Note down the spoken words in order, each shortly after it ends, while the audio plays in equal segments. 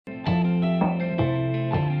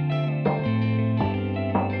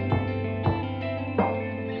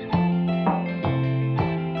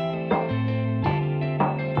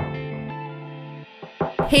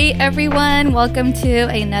Hey everyone, welcome to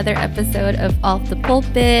another episode of Off the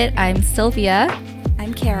Pulpit. I'm Sylvia.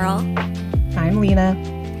 I'm Carol. I'm Lena.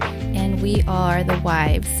 And we are the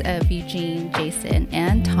wives of Eugene, Jason,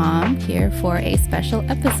 and Tom here for a special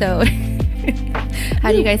episode.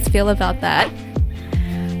 How do you guys feel about that?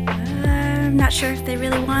 I'm not sure if they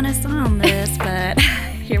really want us on this, but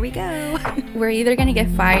here we go. We're either going to get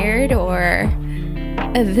fired or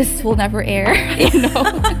this will never air, you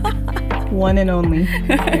know? One and only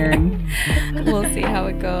Aaron. We'll see how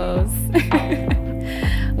it goes.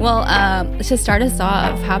 Well, to start us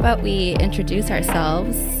off, how about we introduce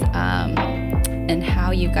ourselves and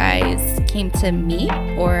how you guys came to meet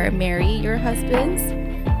or marry your husbands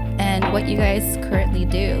and what you guys currently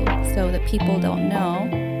do so that people don't know.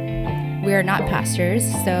 We are not pastors,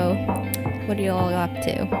 so what are you all up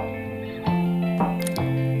to?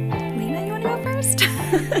 Lena, you want to go first?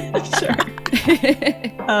 Sure.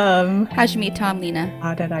 How'd you meet Tom, Lena?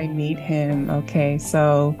 How did I meet him? Okay,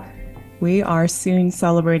 so we are soon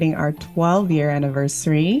celebrating our 12-year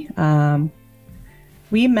anniversary.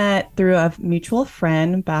 We met through a mutual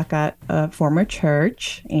friend back at a former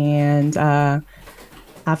church, and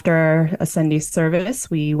after a Sunday service,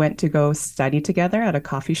 we went to go study together at a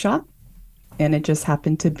coffee shop, and it just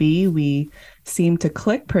happened to be we seemed to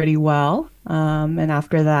click pretty well, and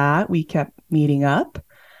after that, we kept meeting up.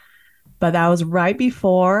 But that was right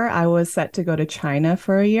before I was set to go to China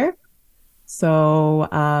for a year. So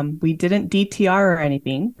we didn't DTR or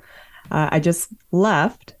anything. I just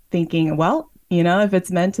left thinking, well, you know, if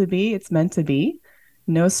it's meant to be, it's meant to be.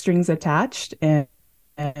 No strings attached. And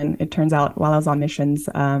it turns out while I was on missions,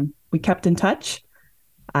 we kept in touch.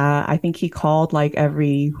 I think he called like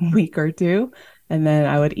every week or two, and then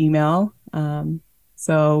I would email.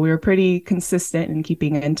 So we were pretty consistent in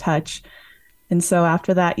keeping in touch. And so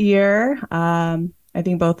after that year, I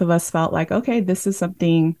think both of us felt like, okay, this is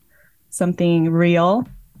something real.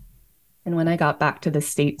 And when I got back to the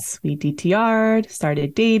States, we DTR'd,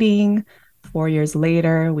 started dating. 4 years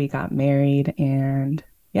later, we got married. And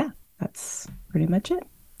yeah, that's pretty much it.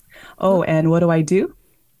 Oh, and what do I do?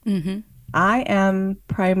 Mm-hmm. I am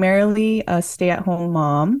primarily a stay-at-home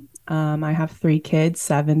mom. I have 3 kids,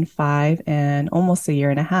 7, 5, and almost a year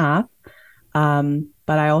and a half.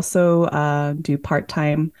 But I also do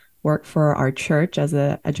part-time work for our church as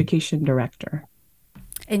an education director.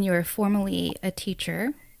 And you were formerly a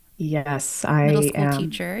teacher. Yes, middle school am.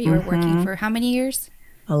 teacher. You were working for how many years?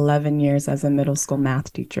 11 years as a middle school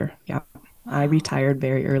math teacher. Yeah, I retired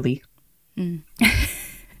very early. Mm.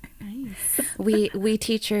 Nice. We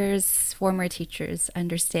teachers, former teachers,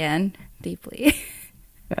 understand deeply.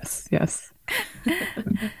 Yes.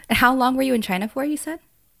 How long were you in China for, you said?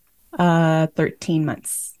 13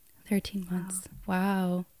 months. 13 months.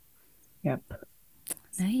 Wow. Yep.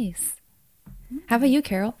 Nice. How about you,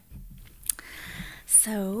 Carol?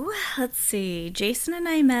 So, let's see. Jason and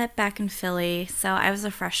I met back in Philly. So, I was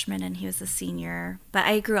a freshman and he was a senior. But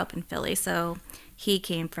I grew up in Philly, so he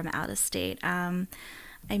came from out of state. I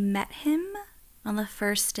met him on the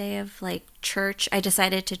first day of, like, church. I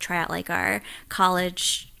decided to try out, like, our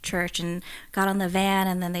college church and got on the van.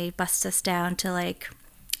 And then they bussed us down to, like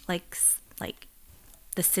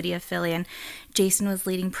the city of Philly, and Jason was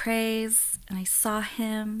leading praise, and I saw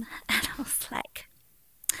him, and I was like,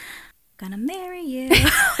 gonna marry you.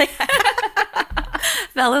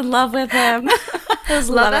 Fell in love with him. It was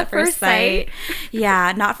love at first sight.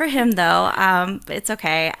 Yeah, not for him though. But it's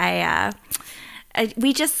okay.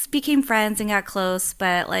 We just became friends and got close,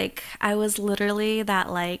 but like I was literally that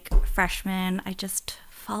like freshman. I just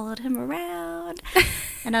followed him around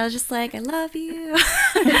and I was just like, I love you.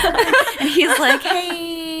 And he's like,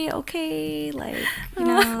 hey, okay, like, you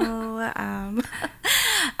know.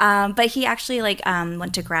 But he actually like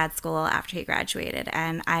went to grad school after he graduated,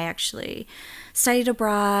 and I actually studied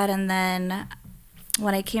abroad. And then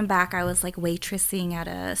when I came back, I was like waitressing at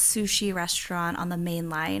a sushi restaurant on the main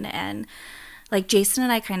line, and like Jason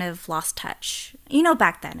and I kind of lost touch. You know,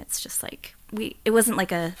 back then it's just like it wasn't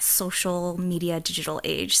like a social media digital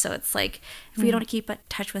age, so it's like if we don't keep in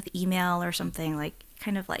touch with email or something, like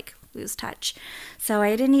kind of like lose touch. So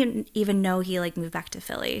I didn't even know he like moved back to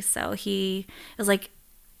Philly. So it was like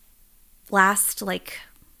last like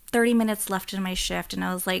 30 minutes left in my shift, and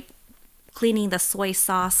I was like cleaning the soy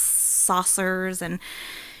sauce saucers, and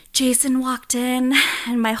Jason walked in,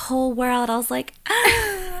 and my whole world, I was like,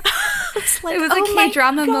 Like, it was a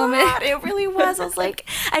K-drama moment. It really was. I was like,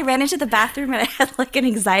 I ran into the bathroom and I had like an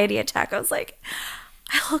anxiety attack. I was like,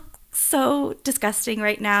 I look so disgusting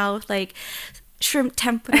right now. Like shrimp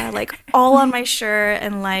tempura, like all on my shirt,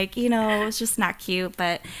 and like, you know, it was just not cute.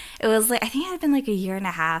 But it was like, I think it had been like a year and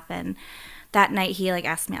a half, and that night he like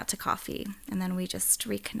asked me out to coffee, and then we just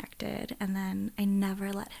reconnected, and then I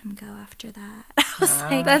never let him go after that. I was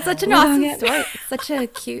like, That's such an awesome story. It's such a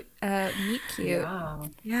cute, meet cute. Wow.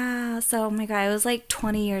 yeah. So, oh my God, it was like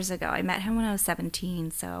 20 years ago. I met him when I was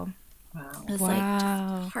 17, so Wow. it was Wow. like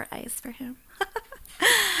just heart eyes for him.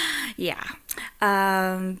 Yeah.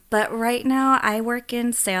 But right now I work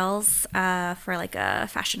in sales for like a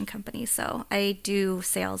fashion company. So I do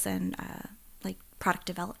sales and like product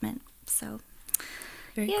development. So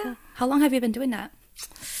Very Yeah. cool. How long have you been doing that?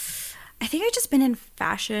 I think I've just been in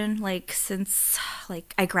fashion like since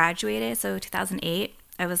like I graduated. So 2008,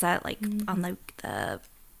 I was at like on the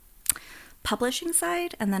publishing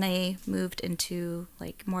side, and then I moved into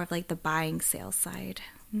like more of like the buying sales side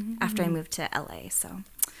after I moved to LA. So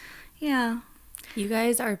yeah. You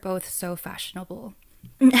guys are both so fashionable.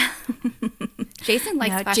 Jason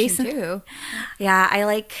likes No, fashion Jason- too. Yeah, I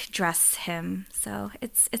like dress him, so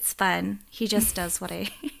it's fun. He just does what I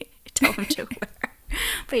tell him to wear.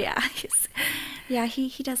 But yeah,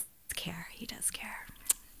 he does care. He does care.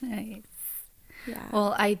 Nice. Yeah.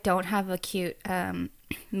 Well, I don't have a cute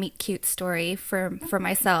meet cute story for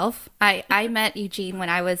myself. I met Eugene when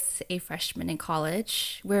I was a freshman in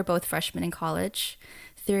college. We were both freshmen in college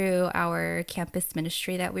through our campus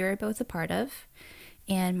ministry that we were both a part of.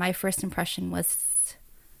 And my first impression was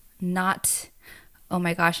not, oh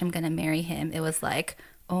my gosh, I'm going to marry him. It was like,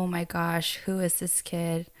 oh my gosh, who is this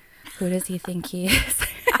kid? Who does he think he is?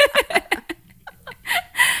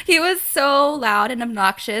 He was so loud and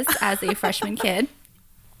obnoxious as a freshman kid,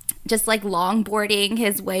 just like longboarding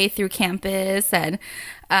his way through campus. And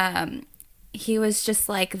he was just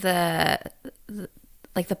like the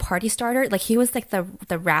party starter. Like he was like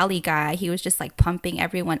the rally guy. He was just like pumping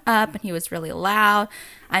everyone up, and he was really loud.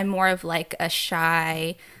 I'm more of like a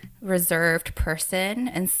shy, reserved person,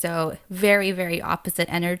 and so very, very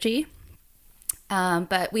opposite energy.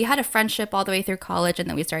 But we had a friendship all the way through college, and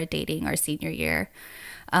then we started dating our senior year.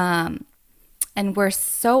 And we're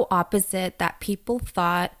so opposite that people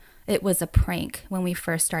thought it was a prank when we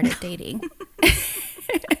first started dating.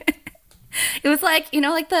 It was like,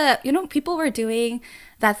 people were doing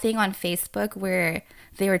that thing on Facebook where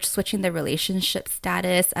they were switching the relationship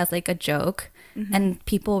status as like a joke, and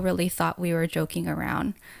people really thought we were joking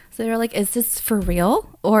around. So they were like, is this for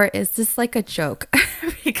real or is this like a joke?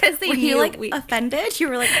 Because they Were knew you like offended? You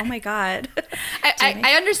were like, oh my God.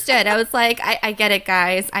 I understood. I was like, I get it,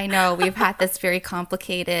 guys. I know we've had this very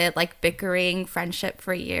complicated, like bickering friendship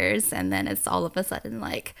for years. And then it's all of a sudden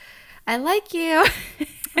like, I like you.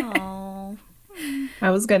 Oh. I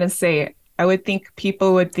was gonna say, I would think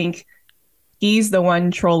people would think he's the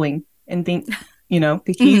one trolling and think,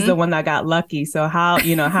 he's the one that got lucky. So how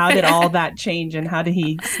did all that change, and how did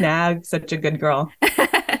he snag such a good girl?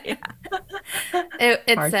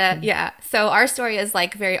 Yeah. So our story is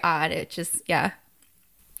like very odd. It just, yeah.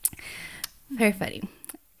 Very funny.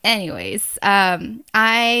 Anyways, I'm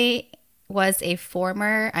a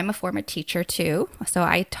former teacher too. So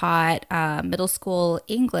I taught middle school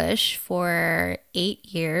English for 8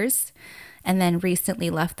 years, and then recently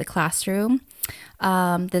left the classroom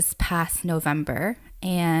this past November,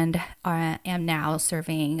 and am now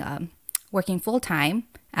working full-time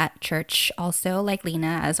at church also, like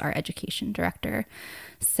Lena, as our education director.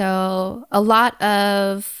 So a lot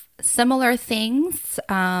of similar things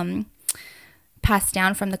passed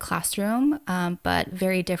down from the classroom, but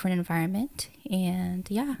very different environment. And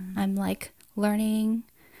yeah, I'm like learning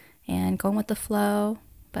and going with the flow,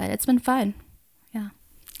 but it's been fun. Yeah.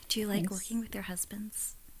 Do you like working with your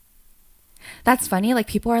husbands? That's funny. Like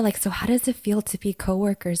people are like, so how does it feel to be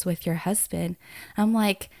coworkers with your husband? I'm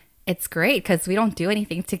like, it's great because we don't do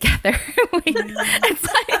anything together. It's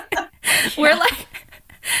like, we're like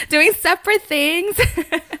doing separate things.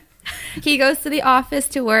 He goes to the office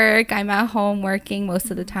to work. I'm at home working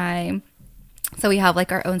most of the time. So we have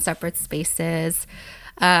like our own separate spaces.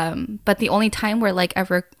 But the only time we're like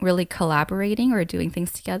ever really collaborating or doing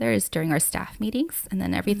things together is during our staff meetings. And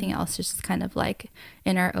then everything else is just kind of like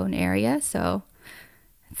in our own area. So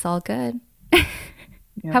it's all good. Yeah.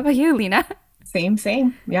 How about you, Lena?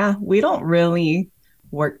 Same. Yeah, we don't really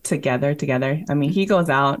work together. I mean, he goes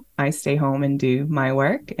out, I stay home and do my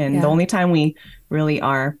work. And the only time we really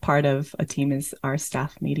are part of a team is our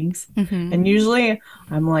staff meetings. And usually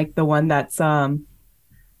I'm like the one that's,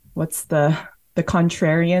 what's the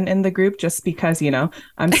contrarian in the group, just because,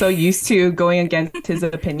 I'm so used to going against his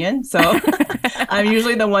opinion. So I'm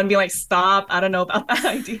usually the one being like, stop, I don't know about that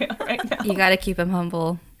idea right now. You got to keep him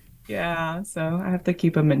humble. Yeah, so I have to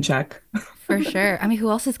keep him in check. For sure. I mean, who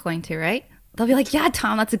else is going to, right? They'll be like, yeah,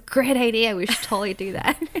 Tom, that's a great idea. We should totally do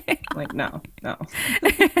that. Like, no.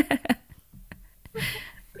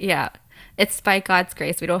 Yeah. It's by God's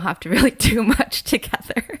grace. We don't have to really do much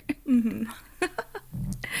together.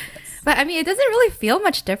 But I mean, it doesn't really feel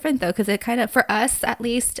much different though, because it kind of, for us at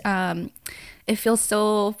least, it feels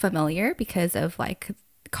so familiar because of like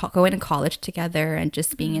going to college together and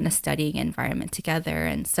just being in a studying environment together.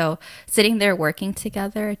 And so sitting there working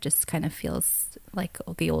together just kind of feels like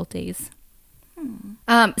the old days.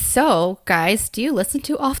 So guys, do you listen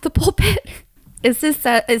to Off the Pulpit? Is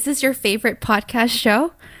this your favorite podcast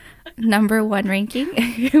show? Number one ranking?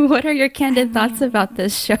 What are your candid thoughts about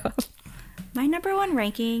this show? My number one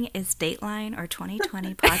ranking is Dateline or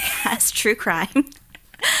 2020 podcast True Crime.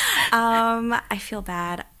 I feel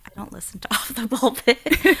bad. I don't listen to Off the Pulpit.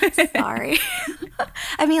 Sorry.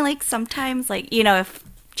 I mean, like sometimes, like, you know, if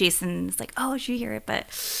Jason's like, "Oh, did you hear it?"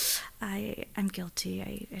 But I'm guilty.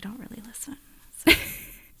 I don't really listen. So,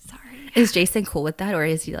 sorry. Is Jason cool with that, or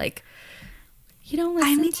is he like, you don't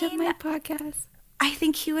listen to my podcast? I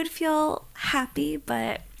think he would feel happy,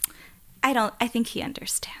 but I don't. I think he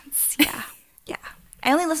understands. Yeah. Yeah.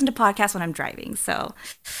 I only listen to podcasts when I'm driving, so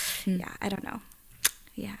yeah, I don't know.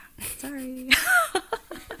 Yeah. Sorry.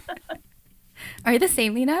 Are you the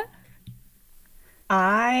same, Lena?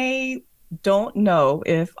 I don't know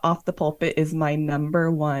if Off the Pulpit is my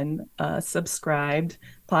number one subscribed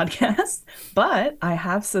podcast, but I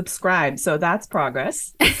have subscribed, so that's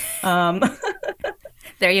progress.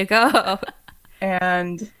 There you go.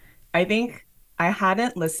 And I think I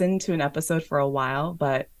hadn't listened to an episode for a while,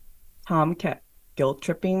 but Tom kept guilt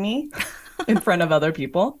tripping me in front of other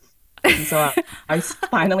people. And so I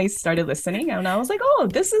finally started listening, and I was like, "Oh,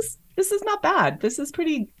 this is not bad. This is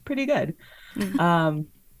pretty good."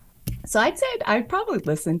 So I'd say I'd probably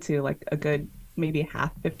listen to like a good maybe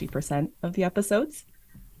 50% of the episodes.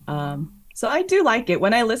 So I do like it.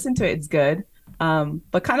 When I listen to it, it's good.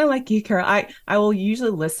 But kind of like you, Kara, I will usually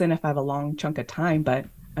listen if I have a long chunk of time. But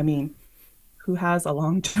I mean, who has a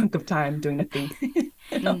long chunk of time doing nothing?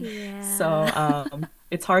 You know? Yeah. So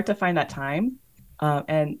it's hard to find that time.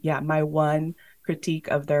 And yeah, my one critique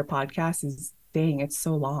of their podcast is, dang, it's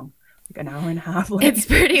so long, like an hour and a half. Like, It's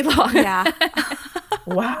pretty long. Yeah.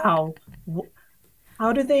 wow.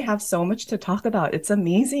 How do they have so much to talk about? It's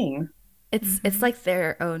amazing. It's like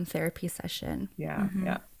their own therapy session. Yeah,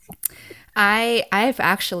 yeah. I've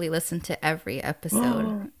actually listened to every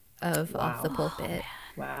episode of Off the Pulpit.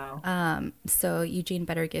 Wow. So Eugene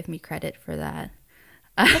better give me credit for that.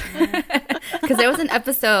 Because there was an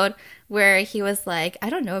episode where he was like, I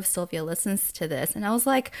don't know if Sylvia listens to this. And I was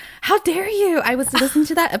like, how dare you? I was listening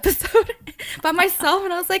to that episode by myself,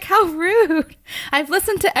 and I was like, how rude. I've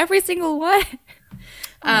listened to every single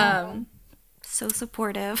one. So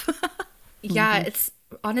supportive. Yeah, it's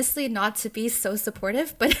honestly not to be so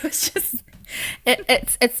supportive, but it was just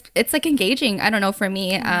it's like engaging. I don't know, for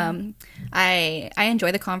me, I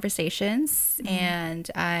enjoy the conversations,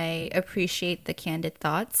 and I appreciate the candid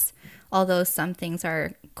thoughts, although some things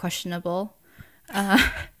are questionable.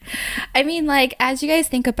 I mean, like, as you guys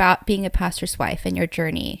think about being a pastor's wife and your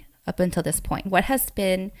journey up until this point, what has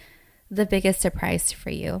been the biggest surprise for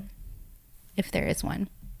you, if there is one?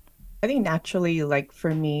 I think naturally, like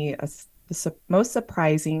for me, the most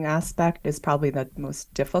surprising aspect is probably the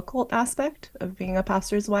most difficult aspect of being a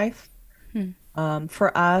pastor's wife.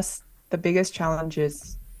 For us, the biggest challenge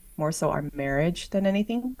is more so our marriage than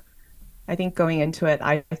anything. I think going into it,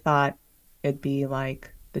 I thought it'd be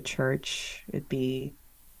like the church, it'd be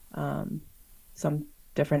some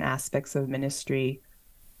different aspects of ministry.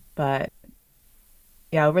 But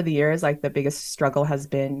yeah, over the years, like the biggest struggle has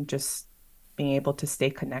been just being able to stay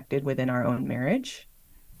connected within our own marriage.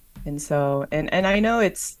 And so, and I know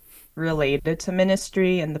it's related to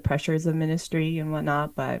ministry and the pressures of ministry and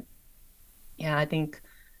whatnot, but yeah, I think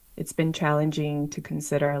it's been challenging to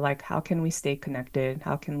consider, like, how can we stay connected?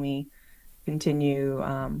 How can we continue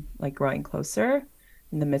like growing closer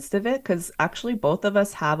in the midst of it? Because actually both of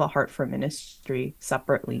us have a heart for ministry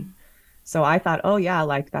separately. So I thought, oh yeah,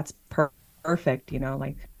 like that's perfect, you know,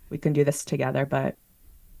 like we can do this together. But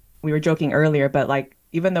we were joking earlier, but like,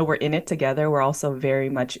 even though we're in it together, we're also very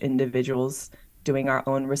much individuals doing our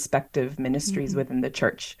own respective ministries within the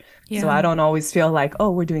church. So I don't always feel like,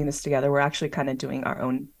 oh, we're doing this together. We're actually kind of doing our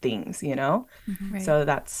own things, you know? Right. So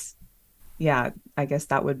that's, yeah, I guess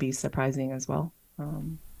that would be surprising as well.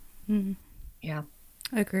 Yeah.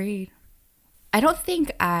 Agreed. I don't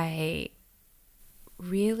think I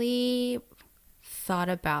really thought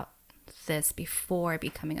about this before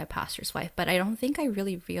becoming a pastor's wife, but I don't think I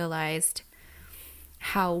really realized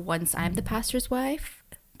how once I'm the pastor's wife,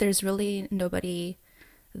 there's really nobody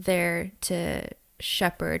there to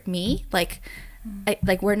shepherd me. Like,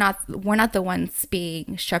 like we're not the ones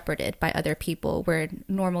being shepherded by other people. We're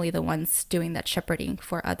normally the ones doing that shepherding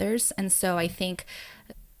for others. And so I think,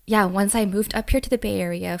 yeah, once I moved up here to the Bay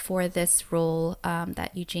Area for this role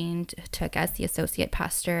that Eugene took as the associate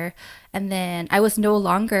pastor, and then I was no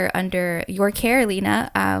longer under your care,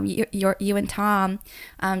 Lena, you and Tom,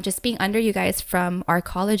 just being under you guys from our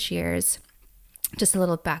college years. Just a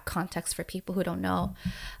little back context for people who don't know.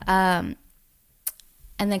 And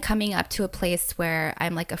then coming up to a place where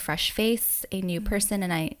I'm like a fresh face, a new person,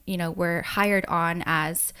 and we're hired on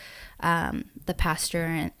as the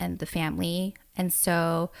pastor and the family. And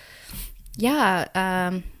so,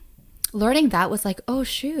 yeah, learning that was like, oh,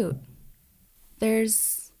 shoot,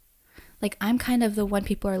 there's like, I'm kind of the one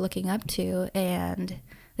people are looking up to. And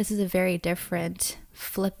this is a very different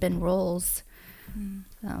flip in roles.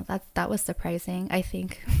 So that was surprising, I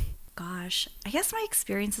think. Gosh, I guess my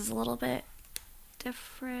experience is a little bit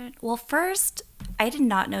different. Well, first, I did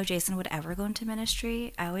not know Jason would ever go into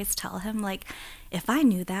ministry. I always tell him, like, if I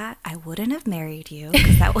knew that, I wouldn't have married you,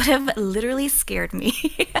 because that would have literally scared me.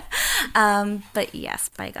 But yes,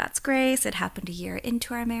 by God's grace, it happened a year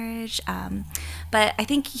into our marriage. But I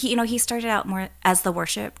think he started out more as the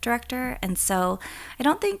worship director, and so I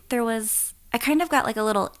don't think I kind of got like a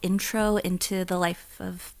little intro into the life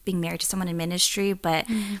of being married to someone in ministry, but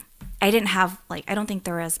I didn't have I don't think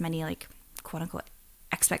there were as many like quote unquote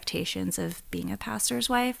expectations of being a pastor's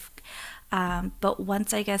wife. But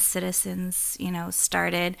once I guess Citizens,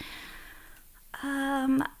 started,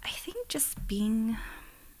 I think just being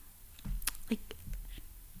like,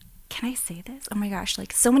 can I say this? Oh my gosh,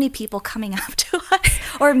 like so many people coming up to us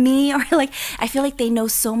or me, or like, I feel like they know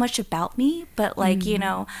so much about me, but like,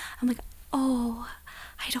 I'm like, oh,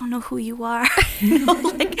 I don't know who you are.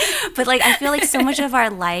 But like, I feel like so much of our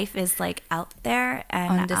life is like out there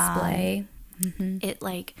and on display.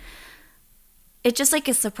 It just like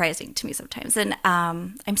is surprising to me sometimes. And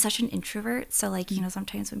I'm such an introvert, so like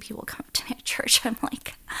sometimes when people come up to me at church, I'm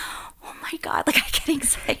like, oh my God, like I get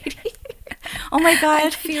anxiety. Oh my God, I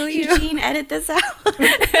feel you. Eugene, edit this out.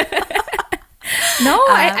 No,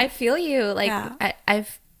 I feel you. Like yeah.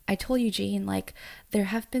 I told Eugene, like, there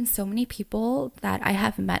have been so many people that I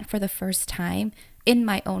have met for the first time in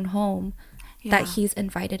my own home that he's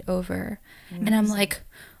invited over. And I'm like,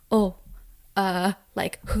 oh,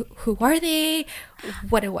 like who are they?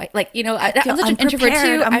 What do I like? I'm such an introvert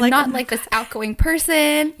too. I'm like, not like this outgoing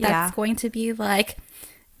person that's going to be like,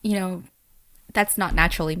 that's not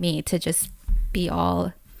naturally me to just be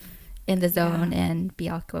all in the zone and be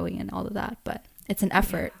outgoing and all of that. But it's an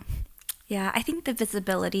effort. Yeah, I think the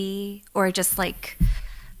visibility, or just like,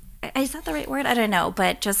 is that the right word? I don't know,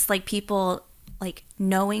 but just like people like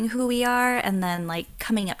knowing who we are and then like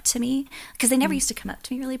coming up to me, because they never used to come up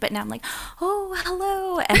to me really, but now I'm like, oh,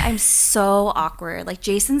 hello. And I'm so awkward. Like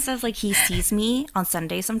Jason says, like he sees me on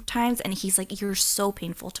Sunday sometimes and he's like, you're so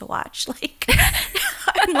painful to watch. Like,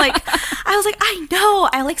 I'm like, I was like, I know.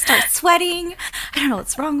 I like start sweating. I don't know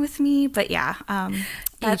what's wrong with me, but yeah.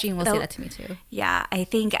 Eugene will say that to me too. Yeah, I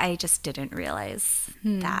think I just didn't realize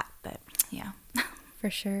that, but yeah. For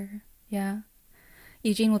sure. Yeah.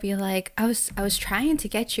 Eugene will be like, I was trying to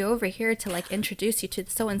get you over here to like introduce you to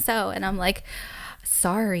so and so, and I'm like,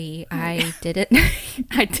 sorry, I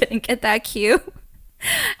didn't get that cue.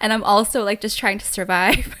 And I'm also like just trying to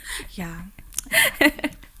survive. Yeah.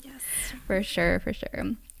 Yes. For sure.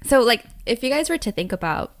 So like, if you guys were to think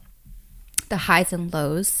about the highs and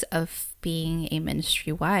lows of being a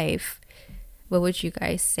ministry wife, what would you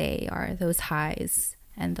guys say are those highs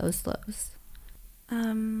and those lows?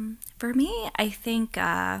 For me, I think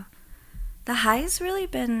the high's really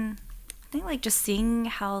been, I think, like just seeing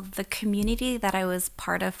how the community that I was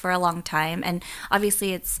part of for a long time, and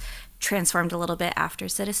obviously it's transformed a little bit after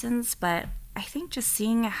Citizens, but I think just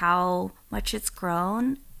seeing how much it's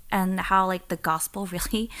grown and how like the gospel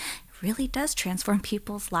really does transform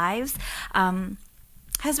people's lives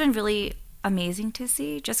has been really amazing to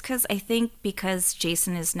see, just because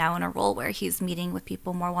Jason is now in a role where he's meeting with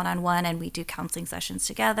people more one-on-one, and we do counseling sessions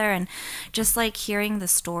together, and just like hearing the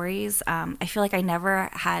stories, I feel like I never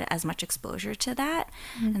had as much exposure to that.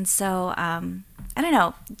 And so I don't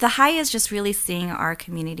know, the high is just really seeing our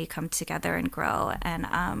community come together and grow,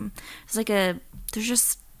 and it's like there's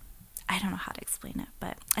just, I don't know how to explain it,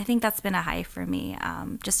 but I think that's been a high for me,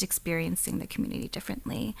 just experiencing the community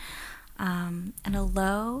differently. And a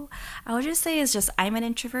low, I would just say, is just I'm an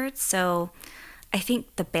introvert, so I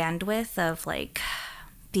think the bandwidth of like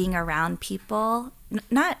being around people,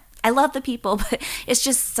 I love the people, but it's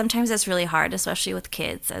just sometimes it's really hard, especially with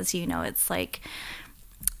kids. As you know, it's like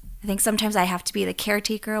I think sometimes I have to be the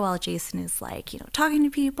caretaker while Jason is like, talking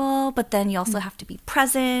to people, but then you also have to be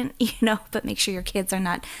present, but make sure your kids are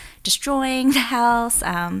not destroying the house.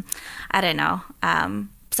 I don't know.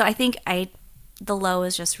 So I think the low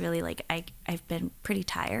is just really like, I've been pretty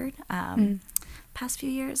tired past few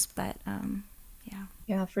years, but yeah.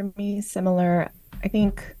 Yeah, for me, similar. I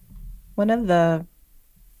think one of the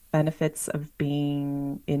benefits of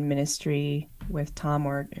being in ministry with Tom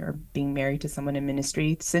or being married to someone in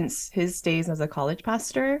ministry, since his days as a college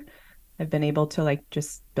pastor, I've been able to like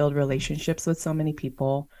just build relationships with so many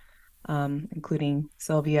people, including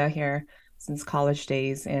Sylvia here since college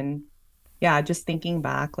days. And yeah, just thinking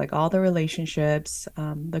back, like all the relationships,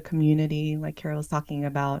 the community, like Carol was talking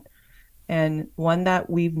about, and one that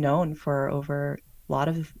we've known for over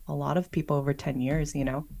a lot of people over 10 years,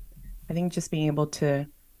 I think just being able to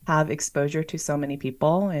have exposure to so many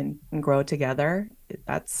people and grow together,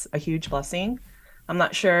 that's a huge blessing. I'm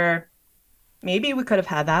not sure, maybe we could have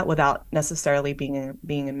had that without necessarily being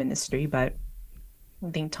in ministry, but I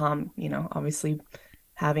think Tom, obviously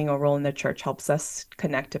having a role in the church helps us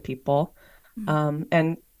connect to people.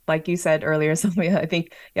 And like you said earlier, Sylvia, I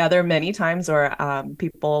think, yeah, there are many times where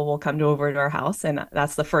people will come over to our house, and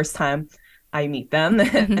that's the first time I meet them.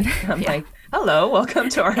 And I'm Yeah. like, hello, welcome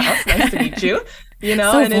to our house. Nice to meet you.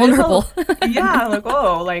 So And vulnerable. yeah, like,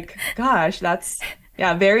 oh, like, gosh, that's,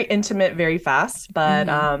 yeah, very intimate, very fast, but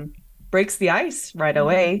breaks the ice right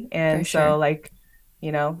away. For And sure. so, like,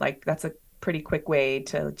 like that's a pretty quick way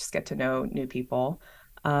to just get to know new people.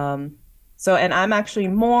 Um, and I'm actually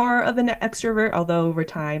more of an extrovert, although over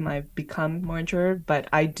time I've become more introvert, but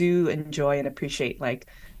I do enjoy and appreciate like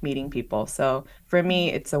meeting people. So for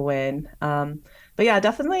me, it's a win. But yeah,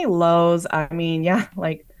 definitely lows. I mean, yeah,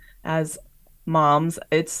 like as moms,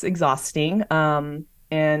 it's exhausting.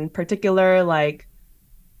 And particular, like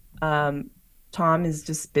um, Tom is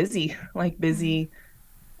just busy, like busy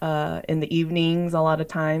in the evenings a lot of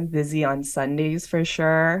times, busy on Sundays for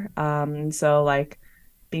sure. So like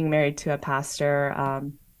being married to a pastor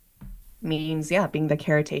means, yeah, being the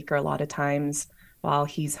caretaker a lot of times while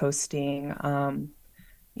he's hosting.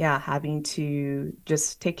 Yeah, having to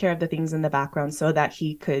just take care of the things in the background so that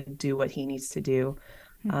he could do what he needs to do.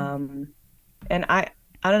 Um, and I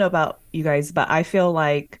don't know about you guys, but I feel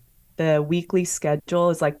like the weekly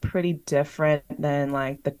schedule is like pretty different than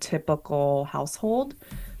like the typical household,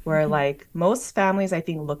 where like most families I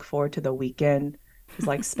think look forward to the weekend to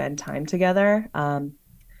like spend time together.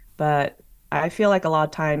 But I feel like a lot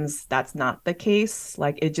of times that's not the case.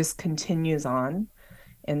 Like it just continues on.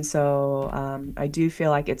 And so I do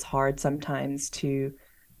feel like it's hard sometimes to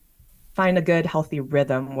find a good, healthy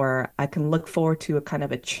rhythm where I can look forward to a kind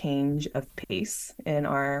of a change of pace in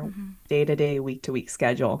our day-to-day, week-to-week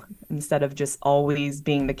schedule instead of just always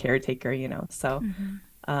being the caretaker. So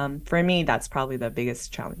for me, that's probably the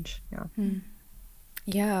biggest challenge. Yeah.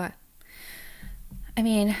 Yeah. I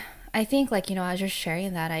mean, I think like, as you're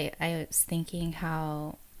sharing that, I was thinking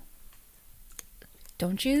how,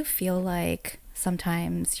 don't you feel like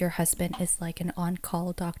sometimes your husband is like an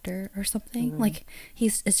on-call doctor or something? Like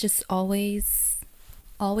it's just always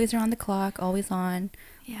around the clock, always on,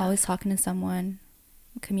 Yeah. always talking to someone,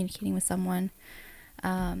 communicating with someone.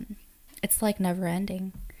 It's like never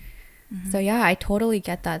ending. So yeah, I totally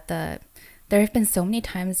get that. There have been so many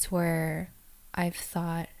times where I've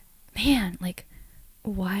thought, man, like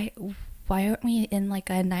why aren't we in like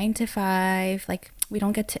a 9 to 5? Like we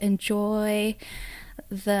don't get to enjoy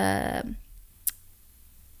the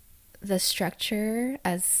structure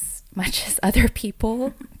as much as other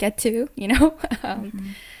people get to,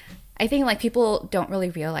 I think like people don't really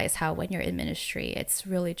realize how when you're in ministry, it's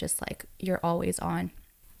really just like you're always on.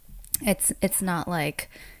 It's not like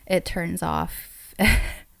it turns off. But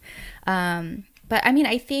I mean,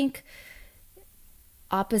 I think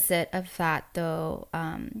opposite of that though,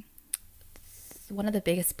 one of the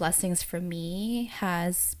biggest blessings for me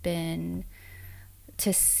has been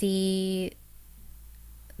to see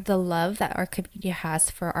the love that our community has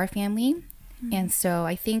for our family. And so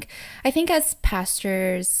I think as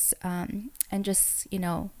pastors and just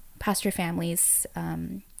pastor families,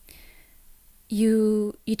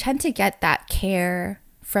 you tend to get that care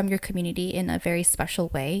from your community in a very special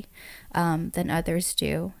way than others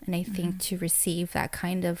do. And I think to receive that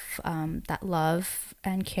kind of that love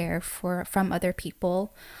and care from other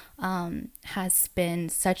people has been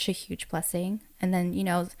such a huge blessing. And then,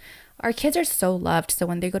 our kids are so loved. So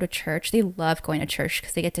when they go to church, they love going to church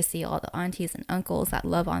because they get to see all the aunties and uncles that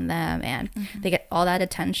love on them, and they get all that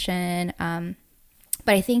attention.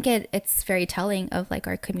 But I think it's very telling of like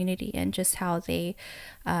our community and just how they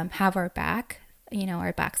have our back.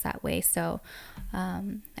 our backs that way. So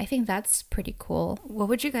I think that's pretty cool. What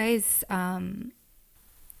would you guys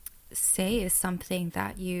say is something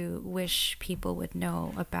that you wish people would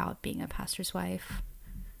know about being a pastor's wife?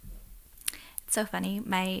 It's so funny.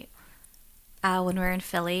 When we were in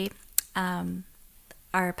Philly,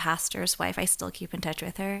 our pastor's wife, I still keep in touch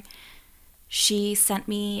with her. She sent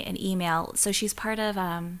me an email. So she's part of,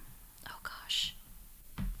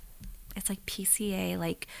 it's like PCA,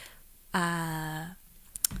 like,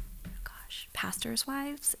 pastors'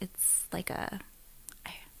 wives. It's like a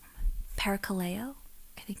parakaleo.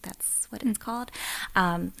 I think that's what it's called.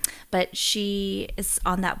 But she is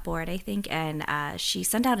on that board, I think, and she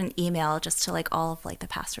sent out an email just to like all of like the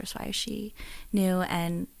pastors' wives she knew,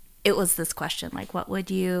 and it was this question like, what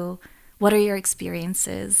are your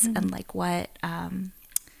experiences, and like what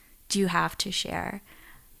do you have to share?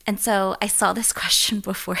 And so I saw this question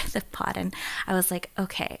before the pod, and I was like,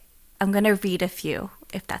 okay, I'm going to read a few,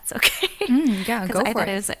 if that's okay. Yeah, go for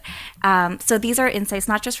it. So these are insights,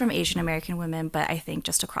 not just from Asian American women, but I think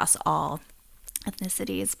just across all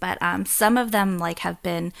ethnicities. But some of them like have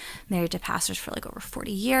been married to pastors for like over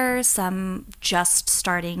 40 years, some just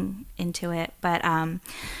starting into it. But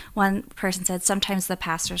one person said, sometimes the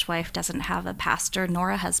pastor's wife doesn't have a pastor nor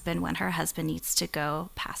a husband when her husband needs to go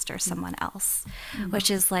pastor someone else, which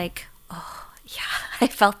is like, oh, yeah, I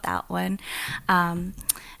felt that one.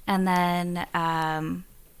 And then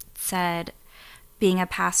said, being a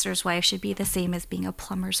pastor's wife should be the same as being a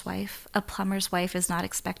plumber's wife. A plumber's wife is not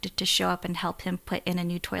expected to show up and help him put in a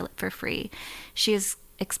new toilet for free. She is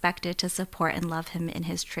expected to support and love him in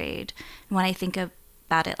his trade. And when I think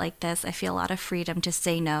about it like this, I feel a lot of freedom to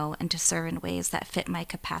say no and to serve in ways that fit my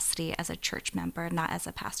capacity as a church member, not as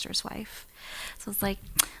a pastor's wife. So it's like,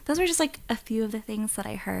 those were just like a few of the things that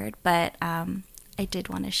I heard, but I did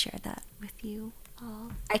want to share that with you.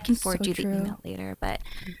 I can forward you the email later, but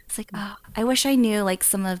it's like, oh, I wish I knew like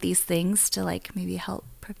some of these things to like maybe help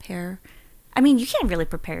prepare. I mean, you can't really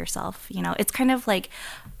prepare yourself, it's kind of like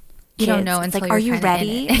you don't know it's until like, you're are you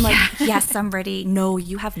ready? I'm like, yeah. yes, I'm ready. No,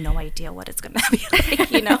 you have no idea what it's gonna be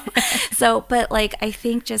like, So, but like, I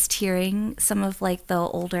think just hearing some of like the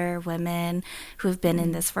older women who have been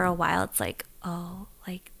in this for a while, it's like, oh,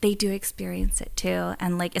 like they do experience it too,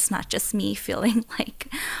 and like it's not just me feeling like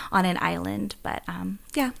on an island. But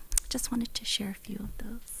yeah, just wanted to share a few of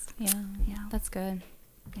those. Yeah, that's good.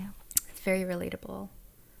 Yeah, it's very relatable.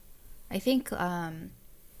 I think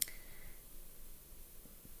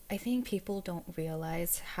people don't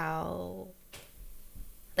realize how,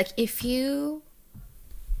 like, if you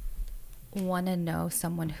want to know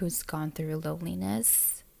someone who's gone through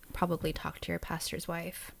loneliness, probably talk to your pastor's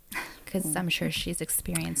wife, because I'm sure she's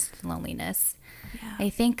experienced loneliness. Yeah. I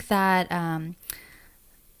think that I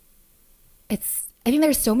think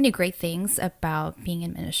there's so many great things about being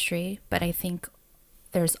in ministry, but I think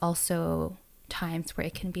there's also times where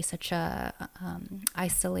it can be such a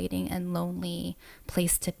isolating and lonely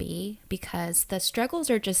place to be, because the struggles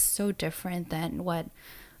are just so different than what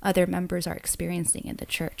other members are experiencing in the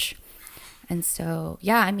church. And so,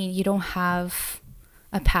 yeah, I mean, you don't have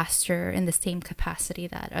a pastor in the same capacity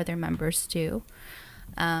that other members do.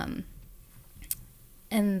 And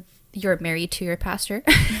you're married to your pastor.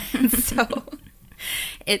 So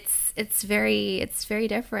it's very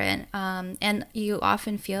different. And you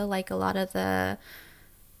often feel like a lot of the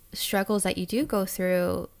struggles that you do go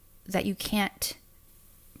through that you can't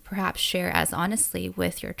perhaps share as honestly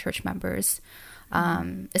with your church members.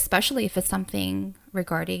 Especially if it's something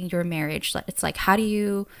regarding your marriage. It's like, how do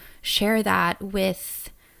you share that with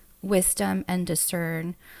wisdom and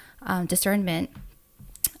discernment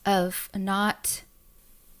of not,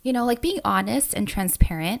 like being honest and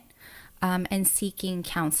transparent, and seeking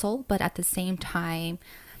counsel, but at the same time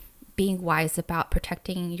being wise about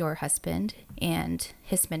protecting your husband and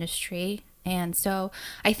his ministry. And so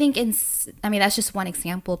I think that's just one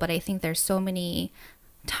example, but I think there's so many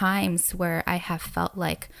times where I have felt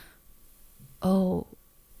like, oh,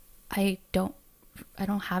 I don't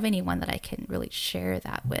have anyone that I can really share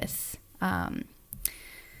that with. And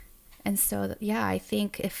so, yeah, I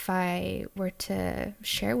think if I were to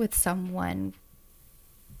share with someone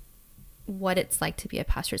what it's like to be a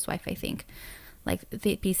pastor's wife, I think like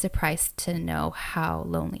they'd be surprised to know how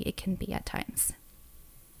lonely it can be at times.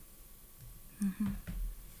 Mm-hmm.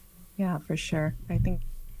 Yeah, for sure. I think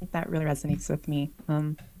that really resonates with me.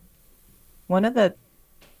 One of the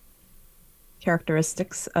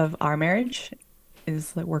characteristics of our marriage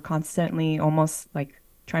is that we're constantly almost like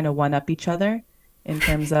trying to one up each other in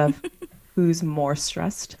terms of who's more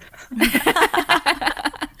stressed.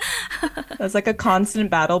 That's like a constant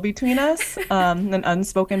battle between us, an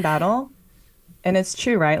unspoken battle. And it's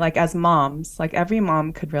true, right? Like as moms, like every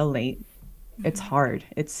mom could relate. It's hard.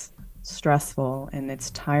 It's stressful and it's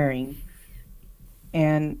tiring.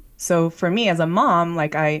 And so for me as a mom,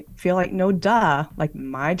 like I feel like no duh, like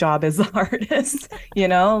my job is the hardest,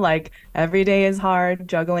 like every day is hard,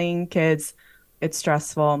 juggling kids, it's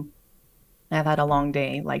stressful. I've had a long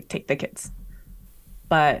day, like take the kids.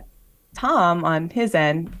 But Tom, on his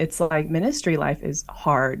end, it's like ministry life is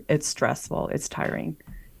hard, it's stressful, it's tiring,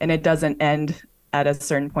 and it doesn't end at a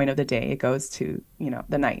certain point of the day. It goes to,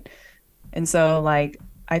 the night. And so, like,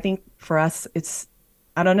 I think for us,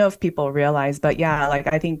 I don't know if people realize, but yeah,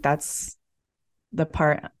 like, I think that's the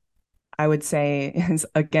part I would say is,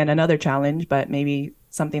 again, another challenge, but maybe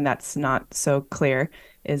something that's not so clear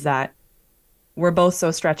is that we're both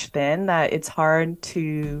so stretched thin that it's hard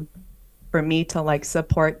for me to like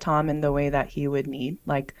support Tom in the way that he would need.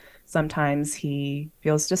 Like sometimes he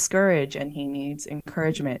feels discouraged and he needs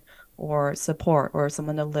encouragement or support or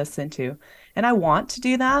someone to listen to. And I want to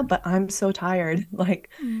do that, but I'm so tired. Like,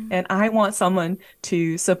 and I want someone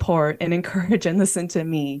to support and encourage and listen to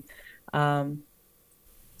me.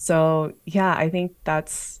 So yeah, I think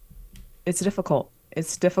it's difficult.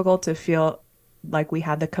 It's difficult to feel like we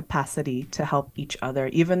have the capacity to help each other,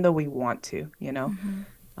 even though we want to.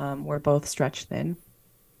 We're both stretched thin.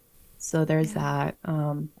 So there's that.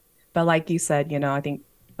 But like you said, I think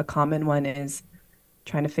a common one is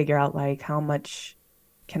trying to figure out like how much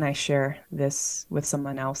can I share this with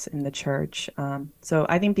someone else in the church. So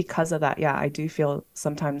I think because of that, yeah, I do feel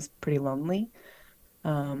sometimes pretty lonely,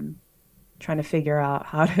 trying to figure out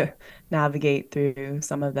how to navigate through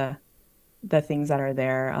some of the things that are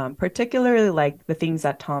there, particularly like the things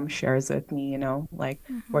that Tom shares with me, like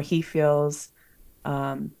where he feels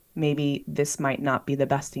maybe this might not be the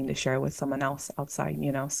best thing to share with someone else outside.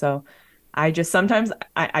 So I just sometimes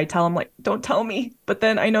I tell him like, don't tell me, but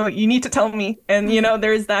then I know you need to tell me. And,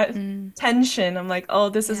 there's that tension. I'm like, oh,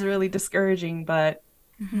 this is really discouraging. But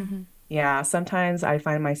yeah, sometimes I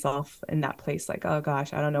find myself in that place like, oh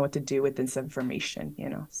gosh, I don't know what to do with this information.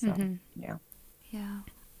 So yeah. Yeah.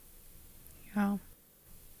 Yeah.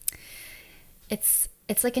 It's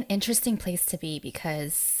like an interesting place to be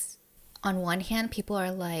because on one hand, people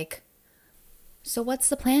are like, so what's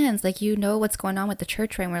the plans? Like, what's going on with the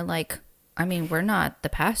church, right? And we're like, I mean, we're not the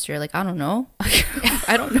pastor. Like, I don't know.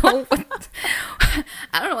 I don't know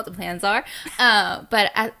I don't know what the plans are.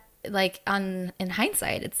 But in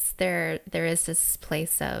hindsight, there is this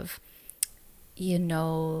place of,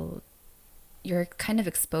 you're kind of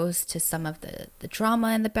exposed to some of the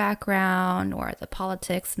drama in the background or the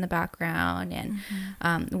politics in the background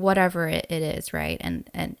and whatever it is, right?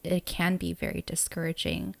 And it can be very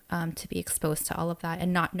discouraging to be exposed to all of that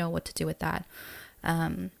and not know what to do with that.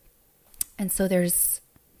 And so there's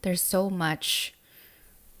so much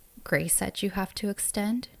grace that you have to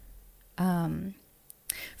extend.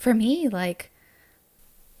 For me, like,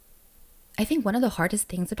 I think one of the hardest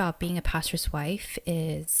things about being a pastor's wife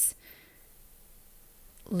is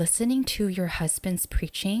listening to your husband's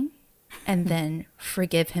preaching and then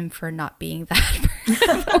forgive him for not being that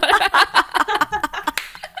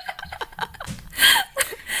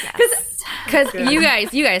because you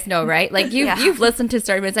guys know, right? Like you've listened to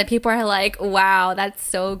sermons and people are like, wow, that's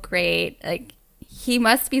so great, like he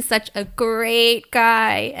must be such a great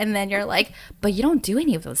guy, and then you're like, but you don't do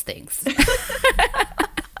any of those things.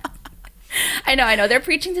 I know they're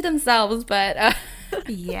preaching to themselves, but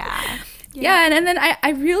yeah, and then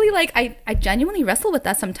I really like, I genuinely wrestle with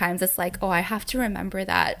that sometimes. It's like, oh, I have to remember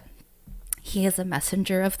that he is a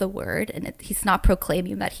messenger of the word, and he's not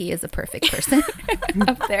proclaiming that he is a perfect person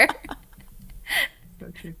up there.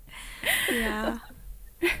 So true. Yeah.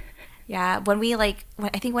 Yeah.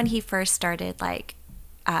 I think when he first started like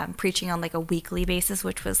preaching on like a weekly basis,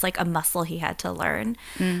 which was like a muscle he had to learn,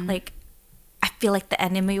 like I feel like the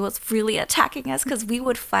enemy was really attacking us because we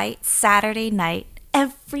would fight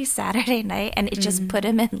every Saturday night, and it just put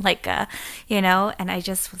him in like and I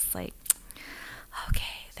just was like,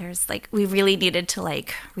 okay, there's like, we really needed to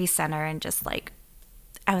like recenter, and just like,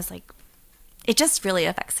 I was like, it just really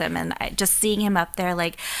affects him, and just seeing him up there,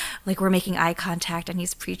 like we're making eye contact and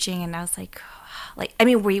he's preaching, and I was like, I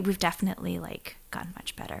mean, we've definitely like gotten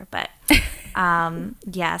much better, but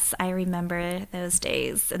yes, I remember those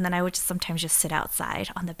days, and then I would just sometimes just sit outside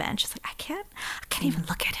on the bench, just like, I can't even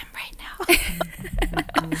look at him right now.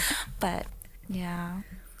 But yeah.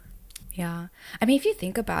 I mean, if you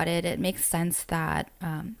think about it, it makes sense that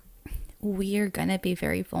we're gonna be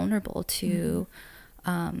very vulnerable to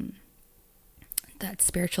that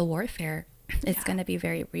spiritual warfare. It's gonna be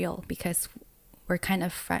very real because we're kind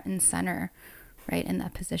of front and center, right, in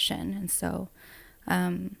that position. And so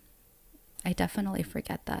I definitely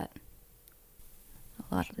forget that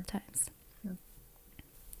a lot of the times.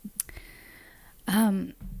 Yeah.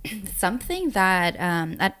 Something that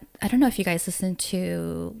I don't know if you guys listened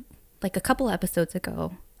to, like a couple episodes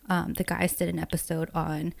ago, the guys did an episode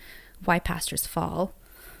on why pastors fall.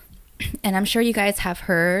 And I'm sure you guys have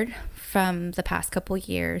heard from the past couple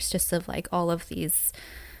years just of like all of these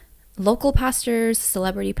local pastors,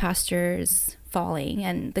 celebrity pastors falling.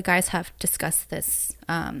 And the guys have discussed this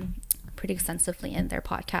pretty extensively in their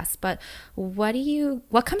podcast. But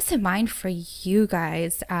what comes to mind for you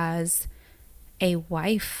guys as a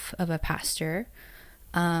wife of a pastor?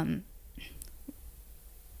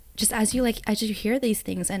 Just as you hear these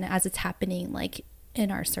things and as it's happening like in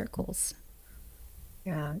our circles.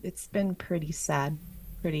 Yeah, it's been pretty sad,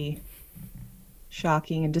 pretty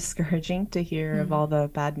shocking and discouraging to hear of all the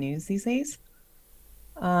bad news these days.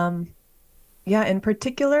 Yeah, in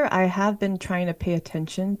particular, I have been trying to pay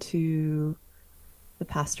attention to the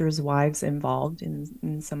pastors' wives involved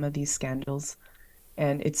in some of these scandals.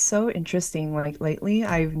 And it's so interesting. Like lately,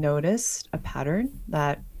 I've noticed a pattern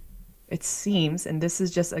that it seems, and this is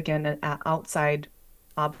just again an outside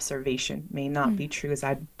observation, may not be true as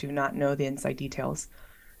I do not know the inside details.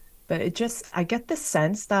 But I get the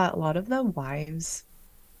sense that a lot of the wives,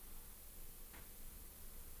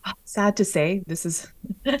 sad to say, this is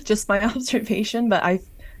just my observation, but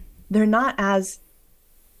they're not as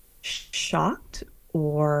shocked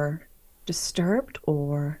or disturbed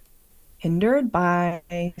or hindered by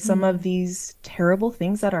some of these terrible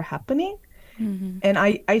things that are happening. And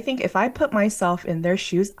I think if I put myself in their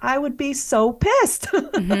shoes, I would be so pissed.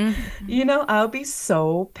 I'll be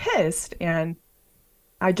so pissed. And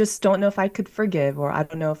I just don't know if I could forgive, or I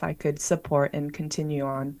don't know if I could support and continue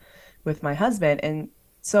on with my husband. And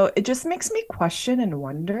so it just makes me question and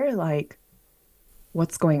wonder, like,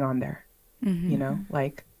 what's going on there?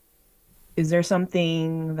 Like, is there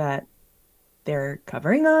something that they're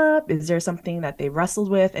covering up? Is there something that they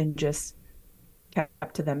wrestled with and just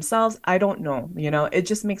kept to themselves? I don't know. It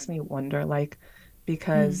just makes me wonder, like,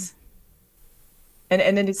 because,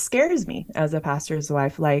 and then it scares me as a pastor's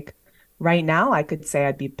wife. Like, right now, I could say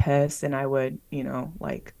I'd be pissed and I would,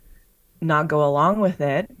 like, not go along with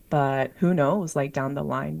it. But who knows, like, down the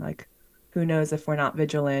line, like, who knows if we're not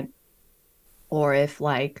vigilant, or if,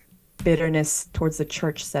 like, bitterness towards the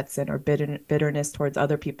church sets in, or bitterness towards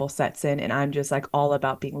other people sets in, and I'm just like all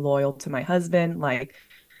about being loyal to my husband. Like,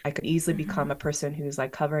 I could easily become a person who's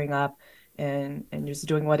like covering up and just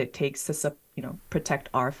doing what it takes to protect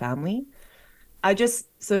our family.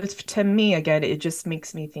 To me, again, it just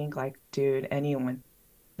makes me think, like, dude, anyone,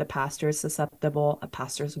 the pastor is susceptible, a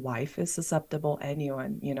pastor's wife is susceptible,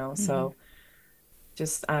 anyone, so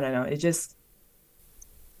just, I don't know, it just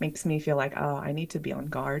makes me feel like, oh, I need to be on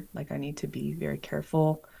guard. Like, I need to be very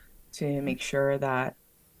careful to make sure that,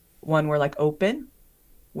 one, we're like open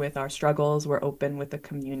with our struggles, we're open with the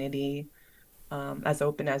community, as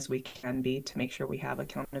open as we can be, to make sure we have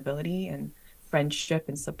accountability and friendship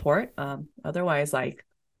and support. Otherwise, like,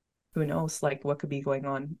 who knows, like, what could be going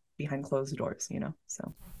on behind closed doors,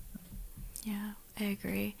 so. Yeah, I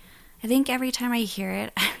agree. I think every time I hear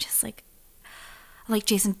it, I'm just like,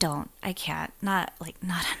 Jason, don't. I can't. Not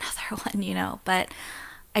another one, But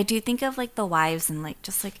I do think of like the wives, and like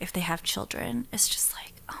just like if they have children, it's just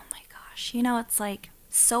like, oh my gosh, it's like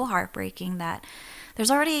so heartbreaking that there's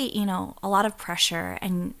already, a lot of pressure,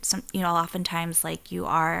 and some, oftentimes like you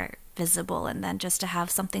are visible, and then just to have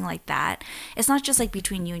something like that, it's not just like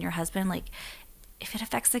between you and your husband, like if it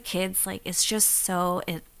affects the kids, like it's just so,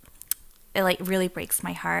 it like really breaks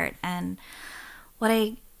my heart. And what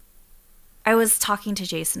I was talking to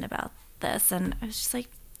Jason about this, and I was just like,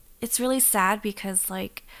 it's really sad because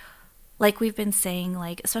like we've been saying,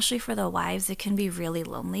 like, especially for the wives, it can be really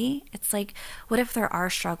lonely. It's like, what if there are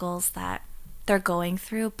struggles that they're going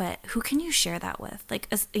through, but who can you share that with? Like,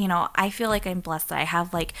 I feel like I'm blessed that I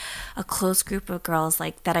have like a close group of girls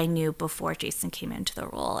like that I knew before Jason came into the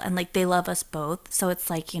role, and like they love us both. So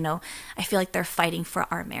it's like, I feel like they're fighting for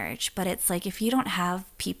our marriage. But it's like, if you don't have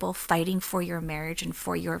people fighting for your marriage and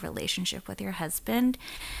for your relationship with your husband,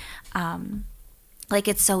 like,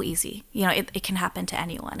 it's so easy, it can happen to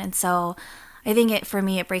anyone. And so I think for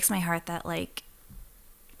me, it breaks my heart that like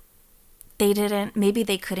maybe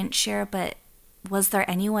they couldn't share, but was there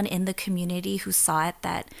anyone in the community who saw it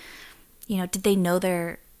that, did they know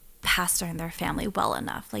their pastor and their family well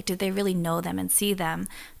enough? Like, did they really know them and see them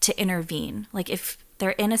to intervene? Like, if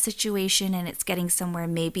they're in a situation and it's getting somewhere,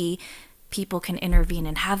 maybe people can intervene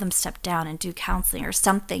and have them step down and do counseling or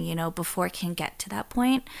something, before it can get to that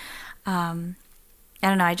point. I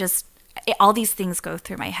don't know. All these things go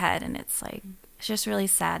through my head, and it's like, it's just really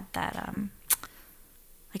sad that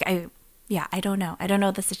like I don't know. I don't know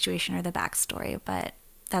the situation or the backstory, but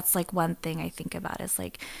that's like one thing I think about is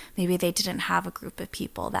like maybe they didn't have a group of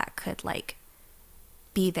people that could like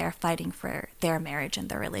be there fighting for their marriage and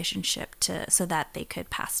their relationship so that they could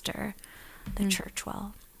pastor the church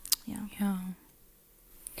well. Yeah. Yeah.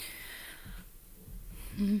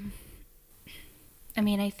 I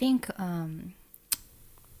mean, I think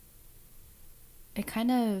it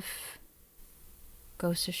kind of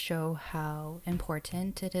goes to show how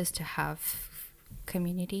important it is to have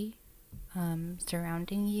community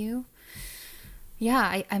surrounding you.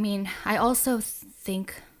 Yeah, I mean, I also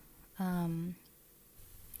think,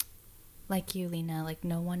 like you, Lena, like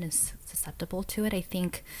no one is susceptible to it. I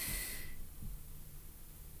think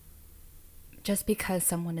just because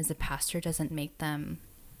someone is a pastor doesn't make them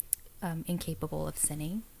incapable of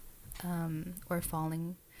sinning or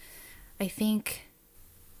falling. I think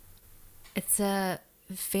it's a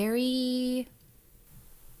very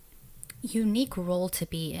unique role to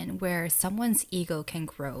be in where someone's ego can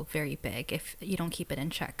grow very big if you don't keep it in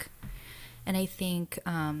check. And I think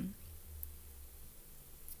a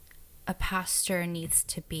pastor needs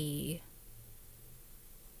to be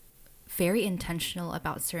very intentional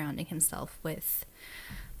about surrounding himself with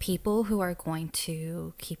people who are going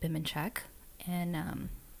to keep him in check and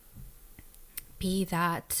be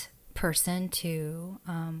that person to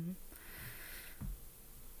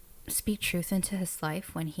speak truth into his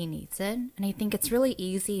life when he needs it. And I think it's really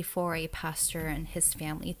easy for a pastor and his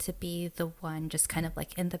family to be the one just kind of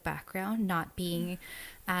like in the background, not being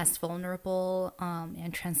as vulnerable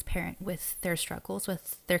and transparent with their struggles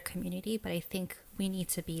with their community. But I think we need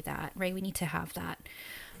to be that, right? We need to have that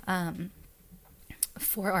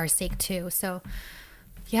for our sake too. So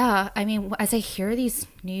yeah, I mean, as I hear these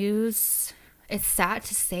news, it's sad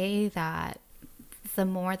to say that the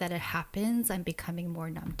more that it happens, I'm becoming more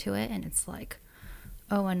numb to it. And it's like,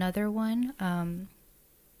 oh, another one.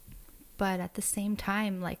 But at the same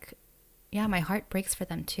time, like, yeah, my heart breaks for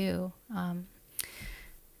them too.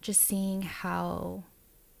 Just seeing how,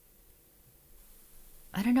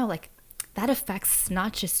 I don't know, like that affects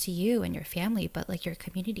not just you and your family, but like your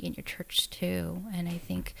community and your church too. And I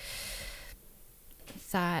think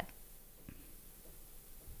that,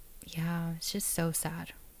 yeah, it's just so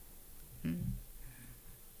sad.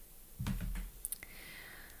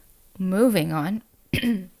 Moving on,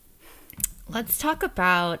 let's talk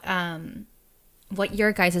about what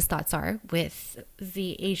your guys' thoughts are with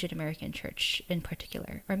the Asian American church in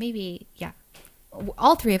particular. Or maybe, yeah,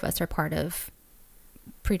 all three of us are part of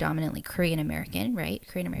predominantly Korean American, right?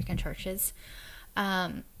 Korean American churches.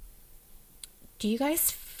 Do you guys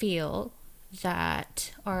feel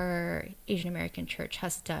that our Asian American church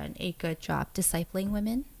has done a good job discipling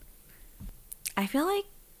women? I feel like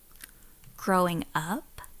growing up,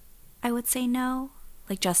 I would say no.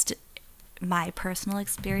 Like just my personal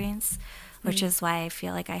experience, which is why I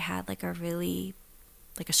feel like I had like a really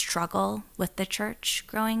like a struggle with the church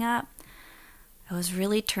growing up. I was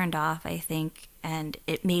really turned off, I think, and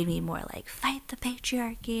it made me more like fight the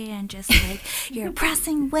patriarchy and just like you're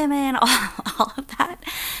oppressing women, all of that.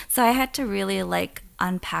 So I had to really like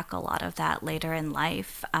unpack a lot of that later in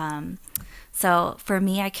life. So for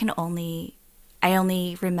me, I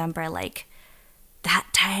only remember like that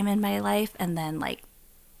time in my life, and then like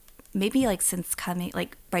maybe like since coming,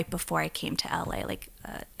 like right before I came to LA, like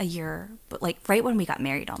a year, but like right when we got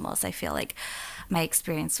married almost, I feel like my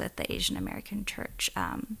experience with the Asian American church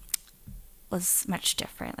was much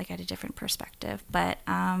different. Like I had a different perspective. But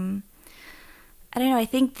I don't know, I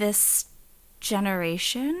think this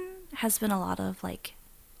generation has been a lot of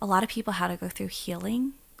people had to go through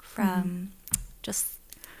healing from just,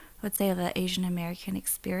 I would say, the Asian American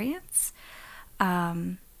experience.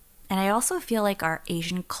 And I also feel like our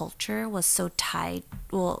Asian culture was so tied,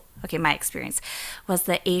 my experience was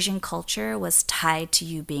the Asian culture was tied to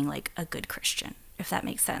you being like a good Christian, if that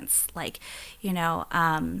makes sense. Like, being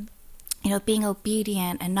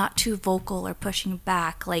obedient and not too vocal or pushing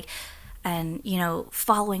back, like, and,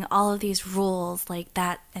 following all of these rules like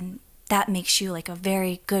that. And that makes you like a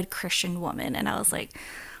very good Christian woman. And I was like,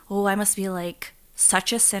 oh, I must be like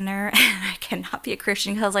such a sinner and I cannot be a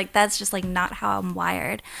Christian, because like that's just like not how I'm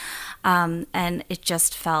wired. And it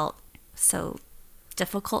just felt so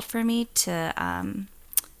difficult for me to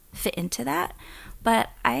fit into that.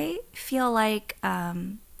 But I feel like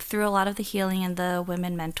through a lot of the healing and the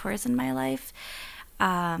women mentors in my life,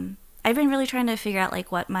 I've been really trying to figure out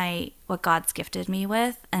like what God's gifted me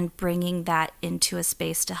with, and bringing that into a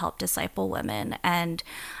space to help disciple women and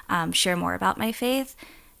share more about my faith.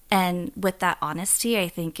 And with that honesty, I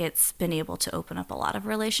think it's been able to open up a lot of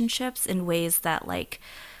relationships in ways that like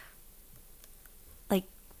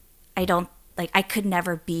I don't like I could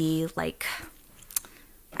never be like,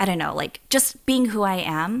 I don't know, like just being who I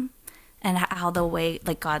am and how the way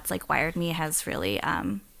like God's like wired me has really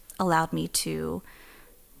allowed me to,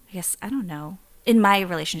 I guess, I don't know, in my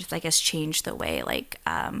relationships, I guess, change the way like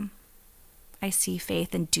I see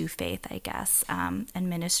faith and do faith, I guess, and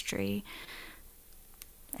ministry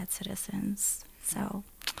at Citizens. So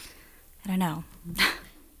I don't know.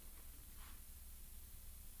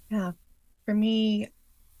 Yeah. For me,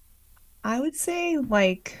 I would say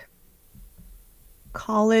like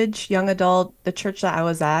college, young adult, the church that I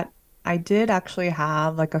was at, I did actually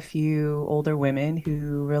have like a few older women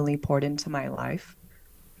who really poured into my life.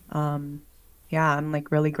 Um, yeah, I'm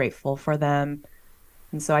like really grateful for them.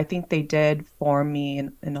 And so I think they did form me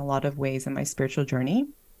in a lot of ways in my spiritual journey.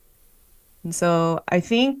 And so I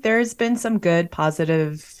think there's been some good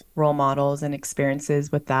positive role models and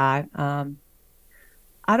experiences with that.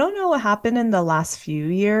 I don't know what happened in the last few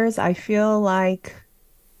years. I feel like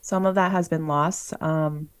some of that has been lost.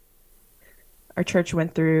 Our church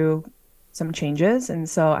went through some changes. And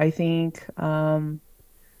so I think,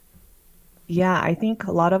 yeah, I think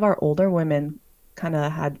a lot of our older women kind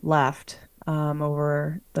of had left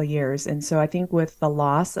over the years. And so I think with the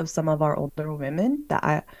loss of some of our older women,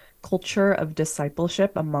 culture of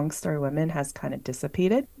discipleship amongst our women has kind of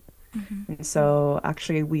dissipated. And so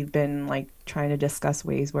actually we've been like trying to discuss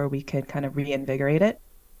ways where we could kind of reinvigorate it.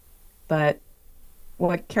 But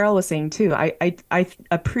what Carol was saying too, I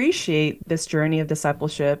appreciate this journey of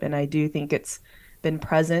discipleship and I do think it's been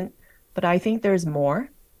present, but I think there's more.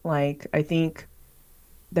 Like I think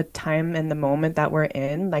the time and the moment that we're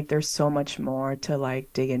in, like there's so much more to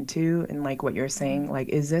like dig into and like what you're saying, like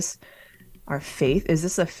is this our faith? Is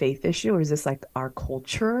this a faith issue or is this like our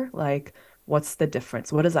culture? Like what's the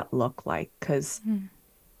difference? What does that look like? Because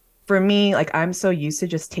for me, like I'm so used to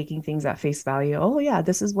just taking things at face value. Oh yeah,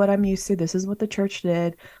 this is what I'm used to. This is what the church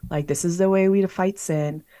did. Like this is the way we fight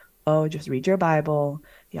sin. Oh, just read your Bible,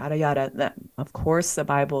 yada yada. That of course the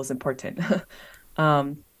Bible is important.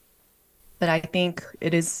 Um, but I think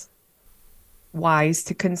it is wise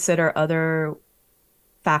to consider other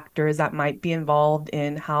factors that might be involved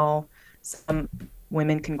in how some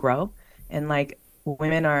women can grow. And like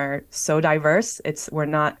women are so diverse. We're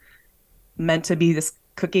not meant to be this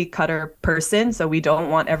cookie cutter person. So we don't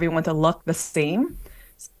want everyone to look the same.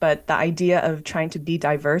 But the idea of trying to be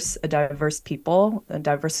diverse, a diverse people, a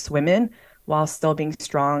diverse women, while still being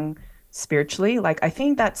strong spiritually, like I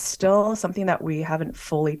think that's still something that we haven't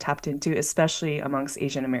fully tapped into, especially amongst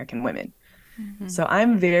Asian American women. So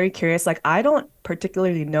I'm very curious. Like I don't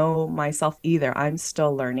particularly know myself either. I'm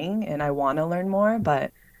still learning and I want to learn more,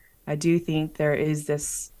 but I do think there is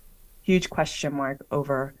this huge question mark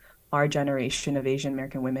over our generation of Asian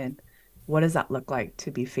American women. What does that look like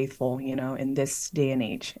to be faithful, in this day and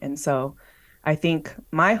age? And so I think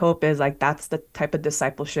my hope is like that's the type of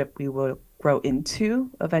discipleship we will grow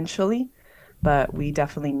into eventually, but we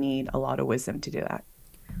definitely need a lot of wisdom to do that.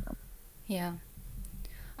 Yeah.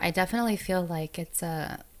 I definitely feel like it's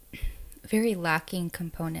a very lacking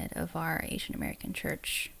component of our Asian American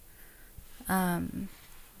church.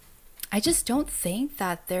 I just don't think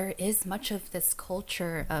that there is much of this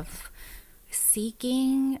culture of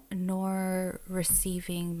seeking nor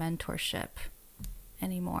receiving mentorship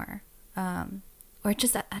anymore. Or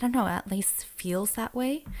just, I don't know, at least feels that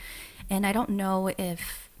way. And I don't know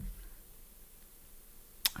if,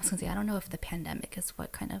 I was gonna say, I don't know if the pandemic is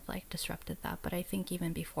what kind of like disrupted that, but I think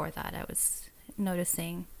even before that, I was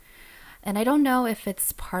noticing. And I don't know if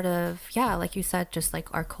it's part of, yeah, like you said, just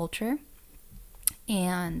like our culture.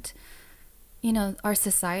 And, our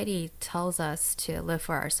society tells us to live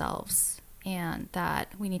for ourselves and that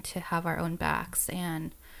we need to have our own backs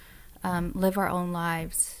and live our own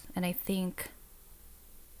lives. And I think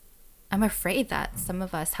I'm afraid that some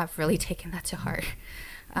of us have really taken that to heart.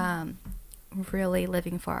 Really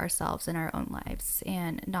living for ourselves in our own lives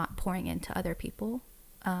and not pouring into other people,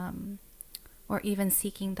 or even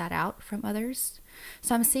seeking that out from others.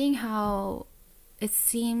 So I'm seeing how it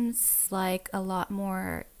seems like a lot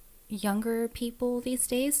more younger people these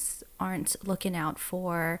days aren't looking out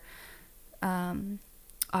for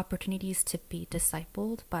opportunities to be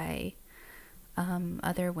discipled by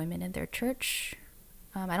other women in their church.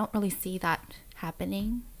 I don't really see that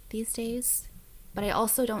happening these days, but I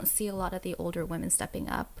also don't see a lot of the older women stepping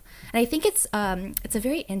up. And I think it's a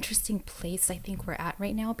very interesting place I think we're at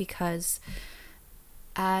right now, because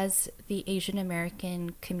as the Asian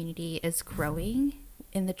American community is growing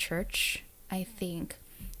in the church, I think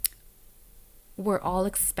we're all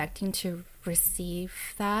expecting to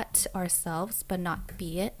receive that ourselves, but not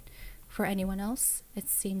be it for anyone else. It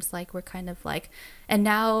seems like we're kind of like, and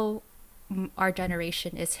now our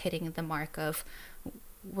generation is hitting the mark of,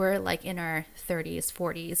 we're like in our 30s,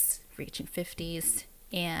 40s, reaching 50s,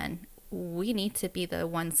 and we need to be the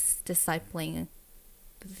ones discipling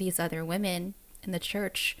these other women in the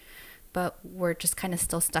church, but we're just kind of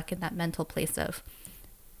still stuck in that mental place of,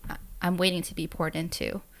 I'm waiting to be poured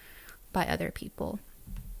into by other people.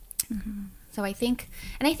 Mm-hmm. So I think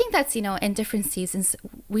that's, in different seasons,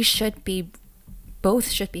 both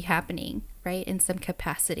should be happening, right, in some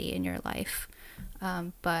capacity in your life.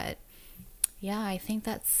 But yeah, I think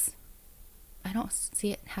I don't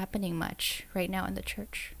see it happening much right now in the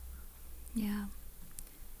church. Yeah.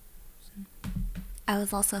 I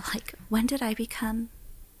was also like, when did I become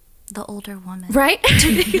the older woman? Right?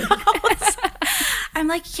 I'm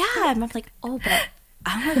like, yeah. I'm like, oh, but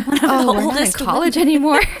I'm like one of the oldest. We're not in college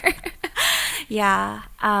anymore. Yeah.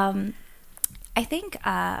 I think,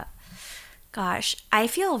 gosh, I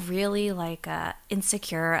feel really like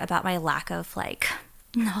insecure about my lack of like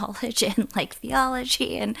knowledge in like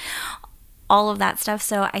theology and all of that stuff.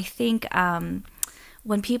 So I think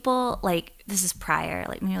when people like, this is prior,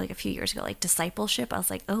 like maybe like a few years ago, like discipleship, I was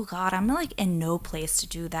like, oh God, I'm like in no place to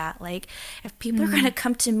do that. Like if people are going to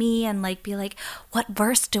come to me and like be like, what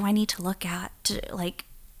verse do I need to look at to like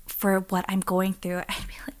for what I'm going through? I'd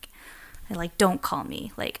be like, don't call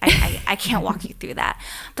me. Like I can't walk you through that.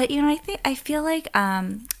 But I feel like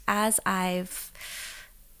as I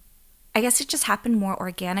guess it just happened more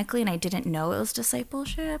organically and I didn't know it was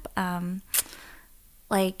discipleship.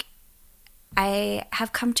 Like I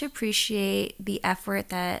have come to appreciate the effort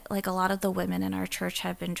that like a lot of the women in our church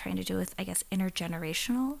have been trying to do with, I guess,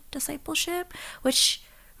 intergenerational discipleship, which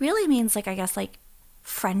really means like, I guess, like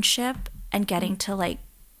friendship and getting to like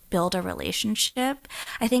build a relationship.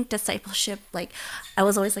 I think discipleship, like I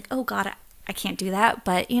was always like, oh God, I can't do that.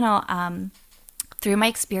 But, through my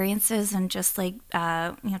experiences and just like,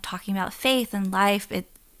 talking about faith and life,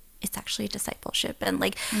 it's actually discipleship and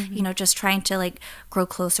like, just trying to like grow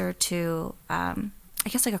closer to, I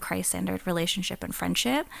guess like a Christ-centered relationship and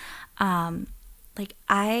friendship. Like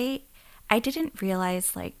I didn't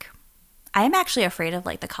realize like, I'm actually afraid of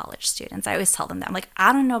like the college students. I always tell them that. I'm like,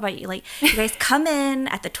 I don't know about you. Like you guys come in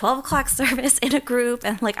at the 12 o'clock service in a group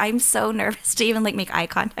and like, I'm so nervous to even like make eye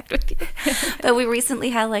contact with you. But we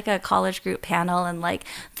recently had like a college group panel and like,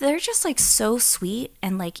 they're just like so sweet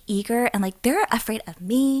and like eager and like, they're afraid of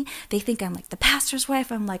me. They think I'm like the pastor's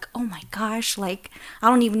wife. I'm like, oh my gosh, like, I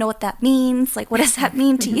don't even know what that means. Like, what does that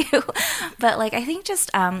mean to you? But like, I think just,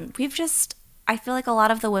 I feel like a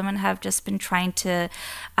lot of the women have just been trying to,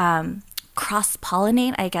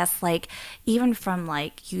 cross-pollinate, I guess, like even from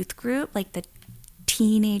like youth group, like the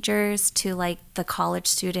teenagers to like the college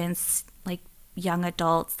students, like young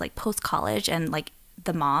adults, like post-college and like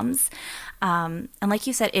the moms. And like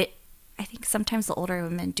you said, I think sometimes the older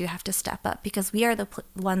women do have to step up because we are the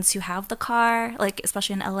ones who have the car, like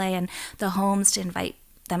especially in LA and the homes to invite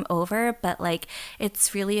them over. But like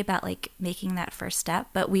it's really about like making that first step.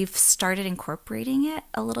 But we've started incorporating it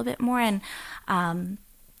a little bit more and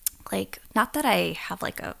like not that I have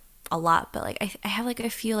like a lot, but like I have like a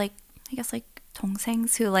few like I guess like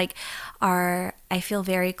dongsengs who like are I feel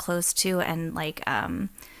very close to and like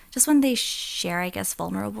just when they share I guess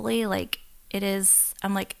vulnerably like it is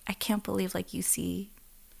I'm like I can't believe like you see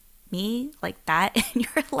me like that in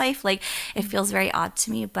your life, like it feels very odd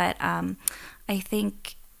to me, but I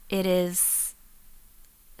think it is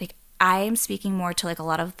I am speaking more to like a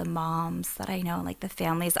lot of the moms that I know, like the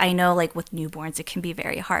families. I know like with newborns, it can be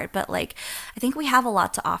very hard, but like I think we have a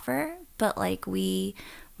lot to offer, but like we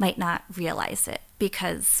might not realize it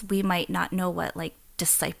because we might not know what like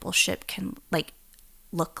discipleship can like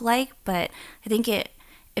look like. But I think so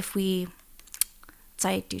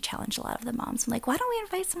I do challenge a lot of the moms. I'm like, why don't we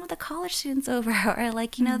invite some of the college students over or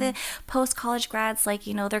like, the post-college grads, like,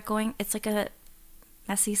 they're going, it's like a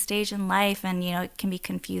messy stage in life and it can be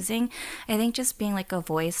confusing. I think just being like a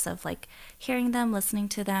voice of like hearing them, listening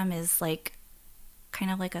to them is like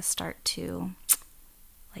kind of like a start to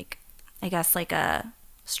like I guess like a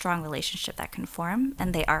strong relationship that can form,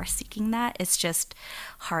 and they are seeking that. It's just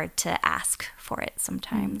hard to ask for it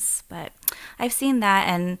sometimes. But I've seen that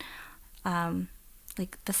and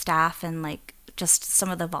like the staff and like just some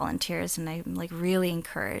of the volunteers, and I'm like really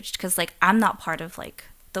encouraged because like I'm not part of like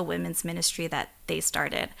the women's ministry that they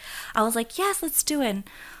started. I was like, yes, let's do it. And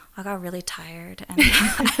I got really tired, and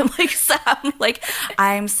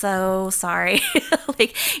I'm so sorry.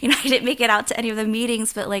 Like, I didn't make it out to any of the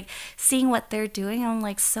meetings, but like seeing what they're doing, I'm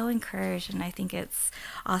like so encouraged, and I think it's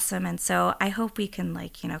awesome. And so I hope we can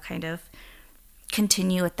like, kind of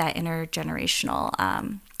continue with that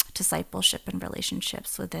intergenerational discipleship and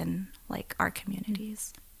relationships within like our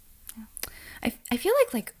communities. Yeah. I feel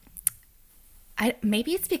like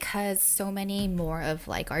maybe it's because so many more of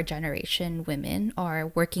like our generation women are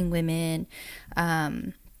working women,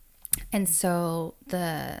 and so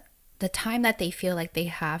the time that they feel like they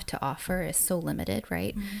have to offer is so limited,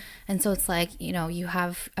 right? Mm-hmm. And so it's like, you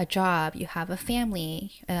have a job, you have a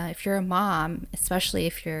family. If you're a mom, especially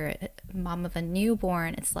if you're a mom of a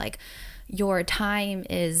newborn, it's like your time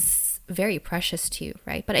is very precious to you,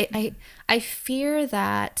 right? But I fear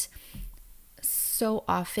that so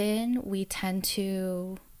often we tend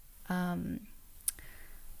to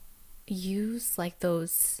use like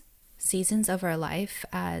those seasons of our life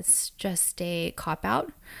as just a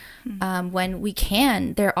cop-out. When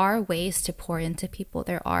there are ways to pour into people.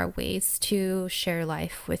 There are ways to share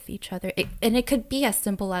life with each other. And it could be as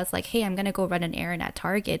simple as like, hey, I'm going to go run an errand at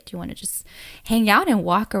Target. Do you want to just hang out and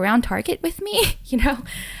walk around Target with me?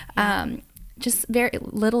 Just very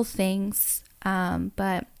little things.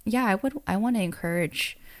 But yeah, I want to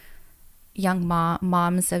encourage young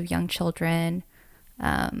moms of young children,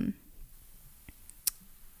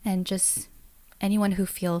 and just anyone who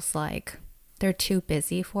feels like they're too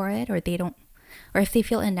busy for it, or if they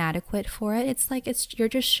feel inadequate for it, it's like you're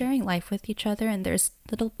just sharing life with each other, and there's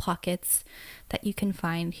little pockets that you can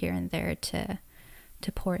find here and there to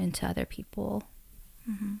pour into other people.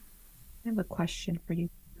 Mm-hmm. I have a question for you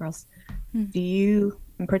girls. Do you,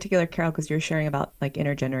 in particular, Carol, because you're sharing about like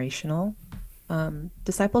intergenerational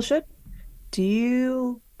discipleship, do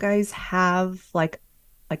you guys have like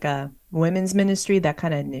a women's ministry that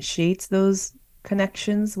kind of initiates those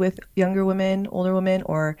connections with younger women, older women,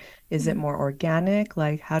 or is it more organic?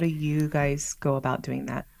 Like, how do you guys go about doing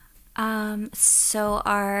that? So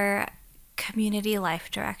our community life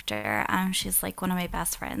director, she's like one of my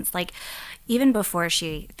best friends. Like, even before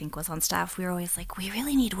she, I think, was on staff, we were always like, we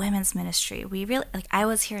really need women's ministry. We really, like, I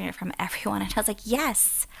was hearing it from everyone, and I was like,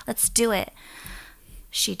 yes, let's do it.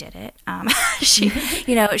 She did it.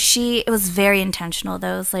 It was very intentional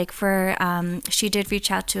though. It was like she did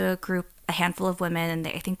reach out to a handful of women, and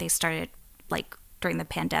I think they started like during the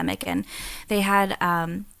pandemic, and they had,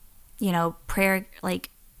 prayer like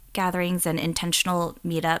gatherings and intentional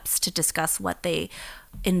meetups to discuss what they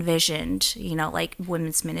envisioned, like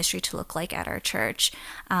women's ministry to look like at our church.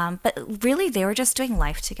 But really they were just doing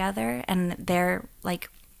life together, and they're like,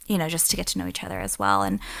 just to get to know each other as well.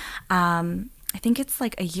 And, I think it's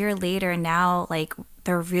like a year later now, like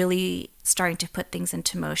they're really starting to put things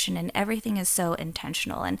into motion, and everything is so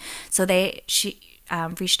intentional. And so she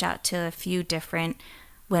reached out to a few different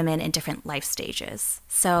women in different life stages.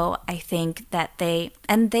 So I think that different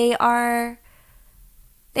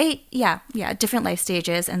life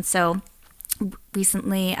stages. And so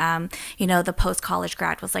recently, the post-college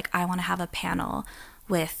grad was like, I want to have a panel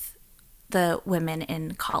with the women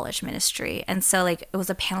in college ministry. And so like it was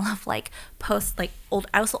a panel of like I was the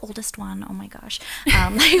oldest one, oh my gosh,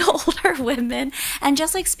 like older women, and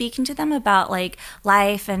just like speaking to them about like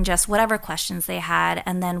life and just whatever questions they had.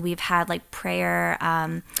 And then we've had like prayer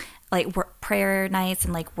prayer nights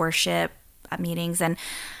and like worship meetings. And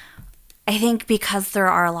I think because there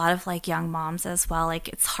are a lot of like young moms as well, like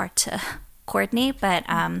it's hard to coordinate, but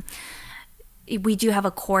we do have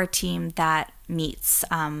a core team that meets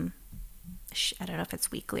I don't know if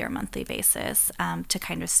it's weekly or monthly basis, to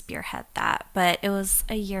kind of spearhead that. But it was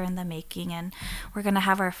a year in the making, and we're going to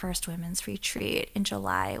have our first women's retreat in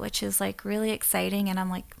July, which is like really exciting. And I'm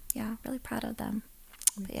like, yeah, really proud of them.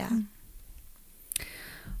 But yeah.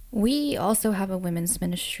 We also have a women's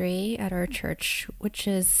ministry at our church, which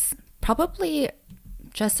is probably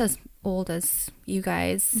just as old as you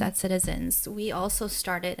guys at Citizens. We also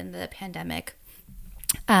started in the pandemic.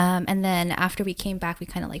 And then after we came back, we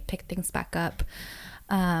kind of like picked things back up.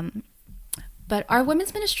 But our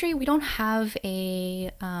women's ministry, we don't have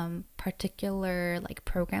a particular like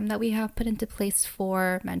program that we have put into place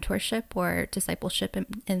for mentorship or discipleship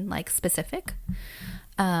in like specific.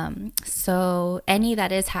 So any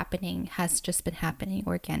that is happening has just been happening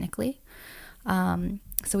organically.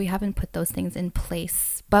 So we haven't put those things in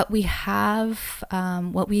place, but we have,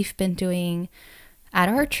 what we've been doing at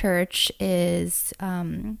our church is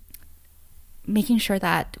making sure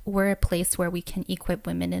that we're a place where we can equip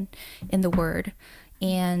women in the word,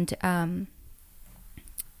 and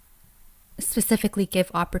specifically give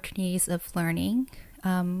opportunities of learning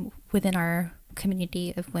within our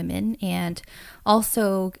community of women, and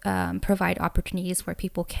also provide opportunities where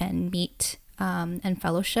people can meet and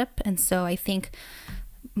fellowship. And so I think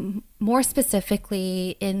more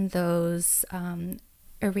specifically in those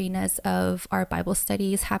arenas of our Bible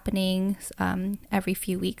studies happening every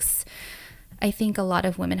few weeks, I think a lot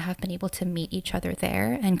of women have been able to meet each other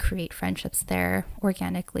there and create friendships there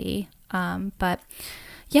organically. But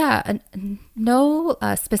yeah, no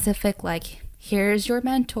specific like, here's your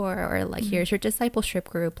mentor, or like, here's your discipleship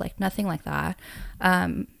group, like nothing like that,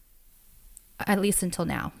 at least until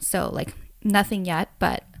now. So like nothing yet,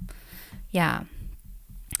 but yeah,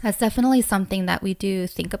 that's definitely something that we do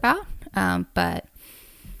think about. But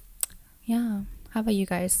yeah, how about you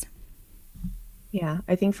guys? Yeah,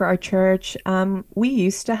 I think for our church, we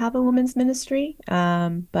used to have a women's ministry,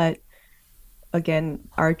 but again,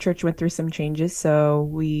 our church went through some changes, so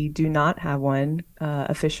we do not have one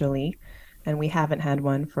officially, and we haven't had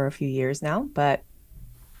one for a few years now. But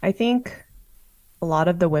I think a lot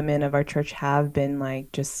of the women of our church have been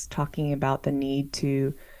like just talking about the need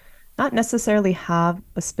to not necessarily have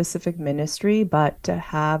a specific ministry, but to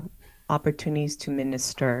have opportunities to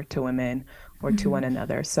minister to women or to one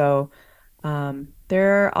another. So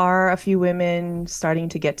there are a few women starting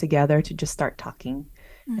to get together to just start talking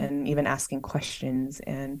and even asking questions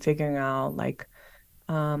and figuring out like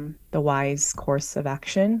the wise course of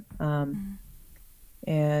action.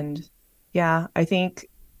 And yeah, I think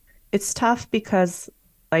it's tough because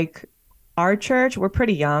like our church, we're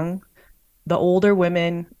pretty young. The older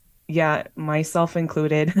women, yeah, myself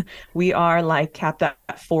included, we are like capped at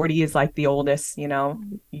 40 is like the oldest,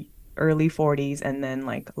 early 40s, and then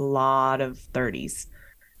like a lot of 30s.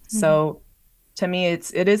 So to me,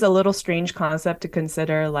 it is a little strange concept to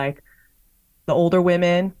consider like the older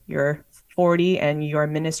women, you're 40 and you're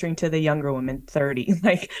ministering to the younger women 30,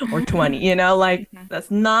 like or 20, like that's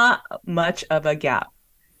not much of a gap.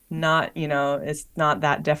 Not, it's not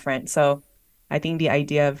that different. So I think the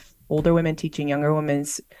idea of older women teaching younger women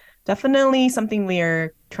is definitely something we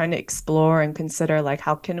are trying to explore and consider, like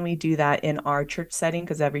how can we do that in our church setting?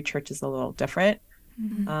 Because every church is a little different.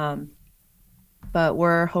 But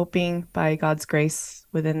we're hoping by God's grace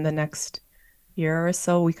within the next year or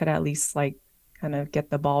so, we could at least like kind of get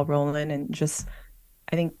the ball rolling and just,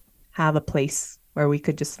 I think, have a place where we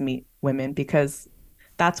could just meet women, because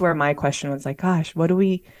that's where my question was like, gosh, what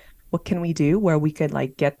can we do where we could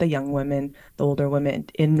like get the young women, the older women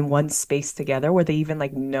in one space together where they even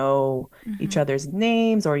like know each other's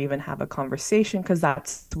names or even have a conversation, because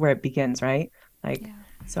that's where it begins, right? Like, Yeah.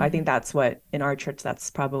 so I think that's what in our church, that's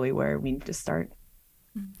probably where we need to start.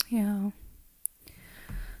 Yeah.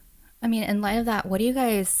 I mean, in light of that, what do you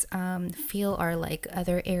guys feel are like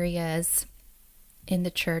other areas in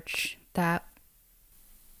the church that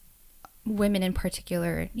women in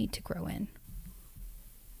particular need to grow in?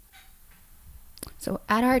 So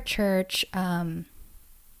at our church,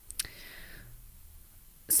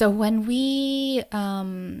 so when we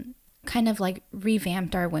kind of like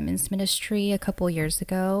revamped our women's ministry a couple years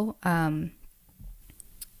ago,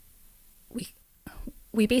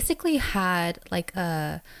 we basically had like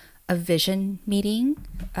a vision meeting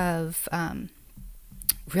of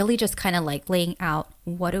really just kind of like laying out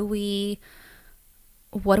what do we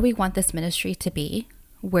want this ministry to be,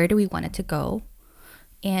 where do we want it to go,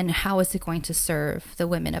 and how is it going to serve the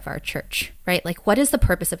women of our church, right? Like, what is the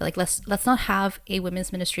purpose of it? Like, let's not have a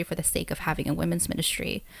women's ministry for the sake of having a women's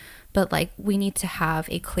ministry, but like we need to have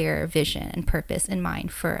a clear vision and purpose in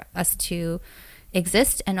mind for us to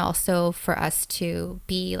exist, and also for us to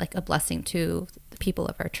be like a blessing to the people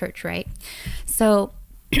of our church, right? So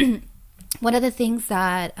one of the things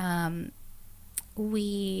that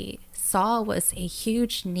we saw was a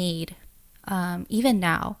huge need, even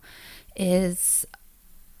now, is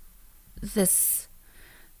this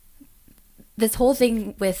whole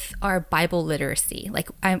thing with our Bible literacy. Like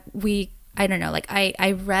I don't know, like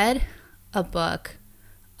I read a book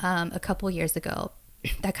a couple years ago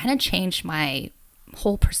that kind of changed my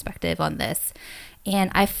whole perspective on this. And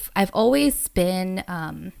I've always been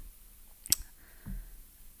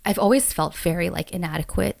I've always felt very like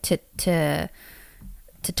inadequate to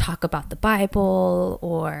talk about the Bible,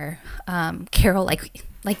 or Carol,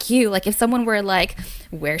 like you, like if someone were like,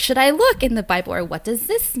 where should I look in the Bible, or what does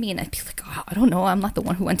this mean, I'd be like, oh, I don't know, I'm not the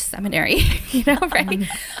one who went to seminary, right?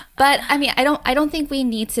 But I mean, I don't think we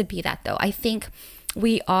need to be that, though. I think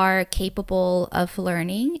we are capable of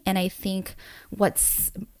learning, and I think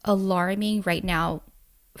what's alarming right now,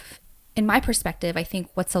 in my perspective, I think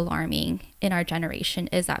what's alarming in our generation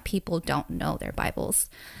is that people don't know their Bibles.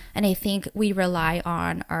 And I think we rely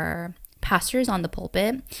on our pastors on the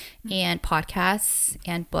pulpit and podcasts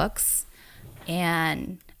and books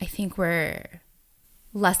And I think we're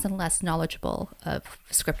less and less knowledgeable of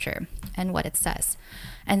scripture and what it says.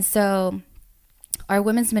 And so our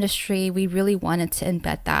women's ministry, we really wanted to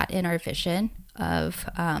embed that in our vision of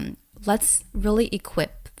let's really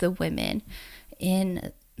equip the women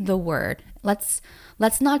in the word. Let's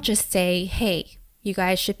not just say, hey, you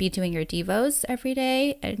guys should be doing your devos every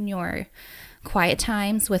day and your quiet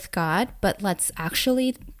times with God, but let's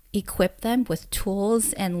actually equip them with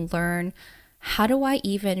tools and learn, how do I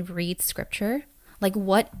even read scripture? Like,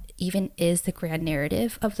 what even is the grand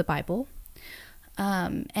narrative of the Bible?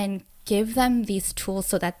 And give them these tools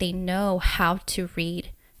so that they know how to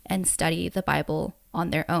read and study the Bible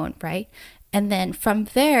on their own, right? And then from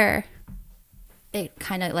there, it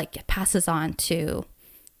kind of like passes on to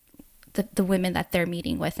the women that they're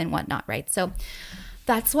meeting with and whatnot, right? So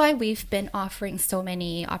that's why we've been offering so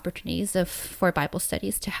many opportunities for Bible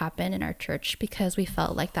studies to happen in our church, because we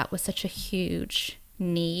felt like that was such a huge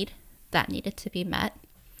need that needed to be met.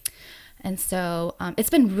 And so it's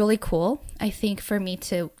been really cool, I think, for me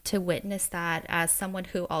to witness that as someone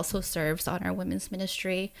who also serves on our women's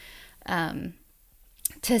ministry,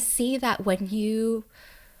 to see that when you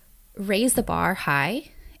raise the bar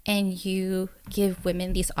high and you give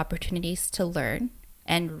women these opportunities to learn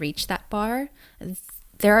and reach that bar,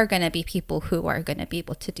 there are going to be people who are going to be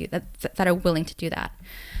able to do that are willing to do that.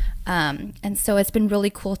 And so it's been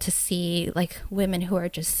really cool to see like women who are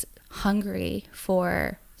just hungry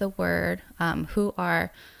for the word, who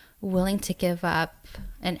are willing to give up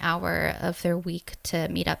an hour of their week to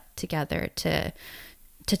meet up together to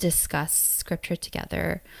discuss scripture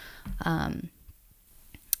together. And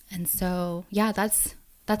so, yeah, that's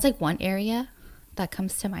like one area that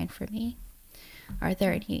comes to mind for me. Are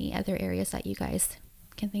there any other areas that you guys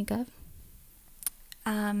can think of?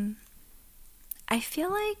 I feel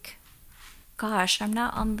like, gosh, I'm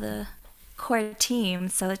not on the core team,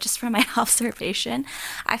 so just from my observation,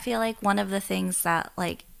 I feel like one of the things that,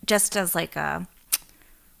 like, just as like a,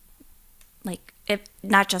 like, if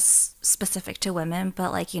not just specific to women,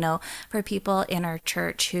 but like, for people in our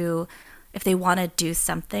church who, if they want to do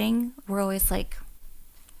something, we're always like,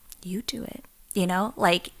 you do it,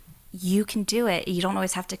 like, you can do it. You don't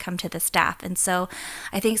always have to come to the staff. And so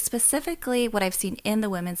I think specifically what I've seen in the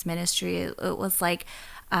women's ministry, it was like,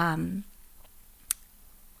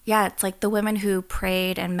 it's like the women who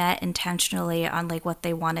prayed and met intentionally on like what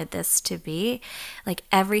they wanted this to be, like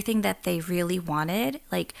everything that they really wanted.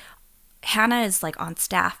 Like Hannah is like on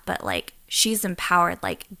staff, but like she's empowered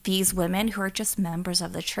like these women who are just members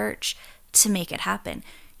of the church to make it happen.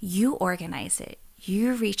 You organize it.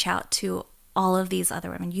 You reach out to all of these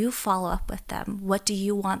other women. You follow up with them. What do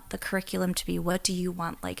you want the curriculum to be? What do you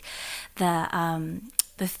want like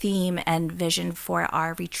the theme and vision for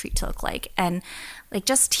our retreat to look like? And like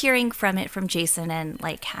just hearing from Jason and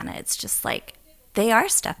like Hannah, it's just like they are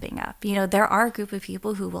stepping up. There are a group of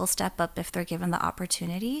people who will step up if they're given the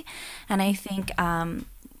opportunity. And I think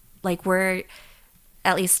like we're,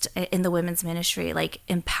 at least in the women's ministry, like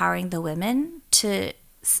empowering the women to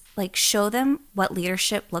like show them what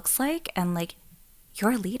leadership looks like, and like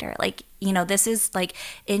you're a leader, like this is like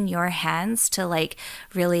in your hands to like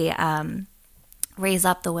really raise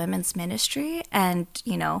up the women's ministry. And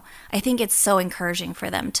I think it's so encouraging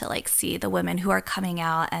for them to like see the women who are coming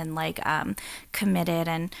out and like committed,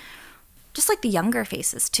 and just like the younger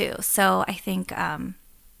faces too. So I think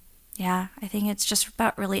I think it's just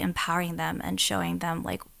about really empowering them and showing them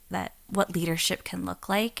like that what leadership can look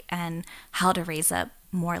like, and how to raise up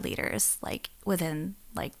more leaders like within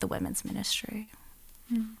like the women's ministry.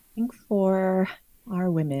 I think for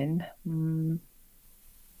our women,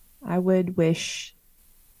 I would wish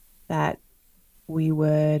that we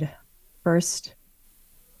would first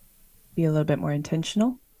be a little bit more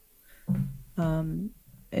intentional, and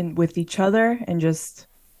with each other, and just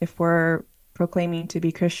if we're proclaiming to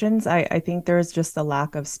be Christians, I think there's just a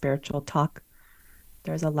lack of spiritual talk.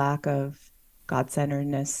 There's a lack of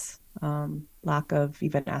God-centeredness, lack of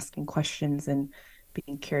even asking questions and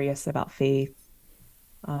being curious about faith.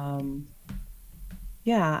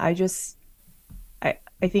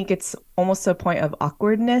 I think it's almost to a point of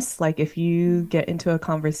awkwardness. Like if you get into a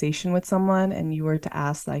conversation with someone and you were to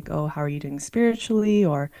ask like, oh, how are you doing spiritually?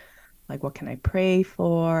 Or like, what can I pray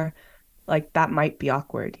for? Like that might be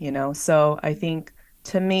awkward, So I think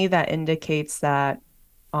to me that indicates that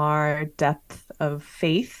our depth of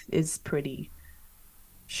faith is pretty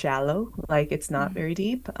shallow, like it's not very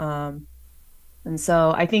deep. And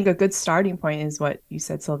so I think a good starting point is what you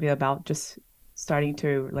said, Sylvia, about just starting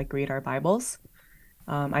to like read our Bibles.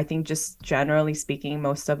 I think just generally speaking,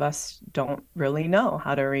 most of us don't really know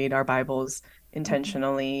how to read our Bibles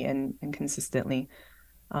intentionally and consistently.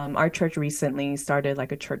 Our church recently started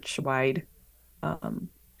like a church-wide um,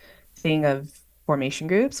 thing of formation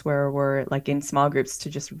groups where we're like in small groups to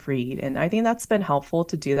just read. And I think that's been helpful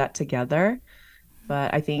to do that together.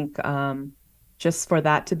 But I think just for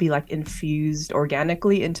that to be like infused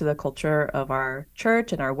organically into the culture of our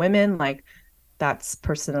church and our women, like that's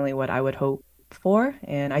personally what I would hope for.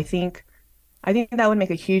 And I think that would make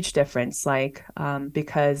a huge difference, like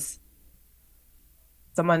because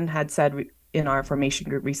someone had said in our formation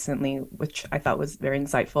group recently, which I thought was very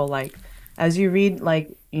insightful, like as you read, like,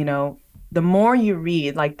 the more you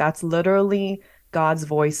read, like that's literally God's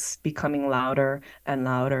voice becoming louder and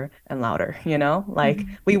louder and louder, Like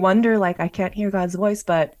Mm-hmm. we wonder, like, I can't hear God's voice,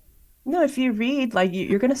 but no, if you read, like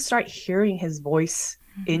you're going to start hearing his voice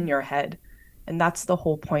in your head. And that's the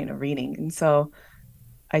whole point of reading. And so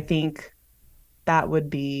I think that would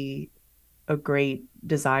be a great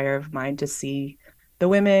desire of mine to see the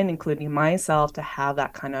women, including myself, to have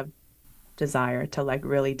that kind of desire to like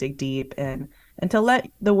really dig deep and to let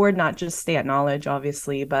the word not just stay at knowledge,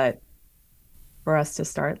 obviously, but for us to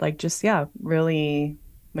start like just really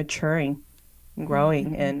maturing and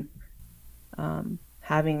growing Mm-hmm. and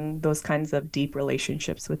having those kinds of deep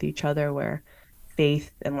relationships with each other where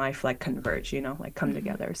faith and life like converge, like come Mm-hmm.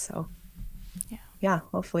 together. So Yeah. yeah,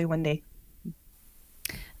 hopefully one day.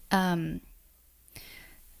 Um,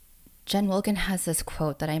 Jen Wilkin has this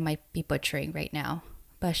quote that I might be butchering right now,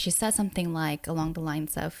 but she says something like along the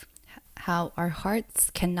lines of how our hearts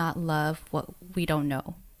cannot love what we don't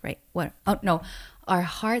know, right? Oh no, our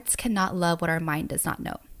hearts cannot love what our mind does not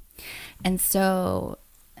know. And so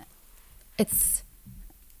it's,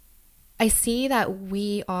 I see that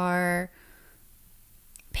we are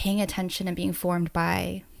paying attention and being formed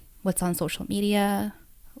by what's on social media,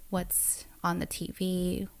 what's on the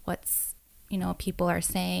TV, what's, people are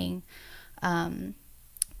saying,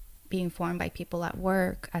 being formed by people at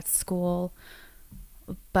work, at school.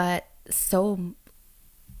 But so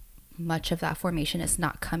much of that formation is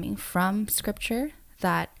not coming from scripture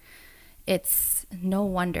that it's no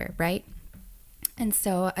wonder, right? And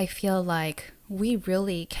so I feel like we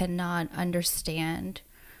really cannot understand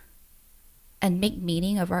and make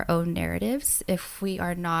meaning of our own narratives if we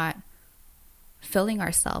are not filling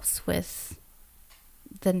ourselves with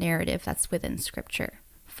the narrative that's within scripture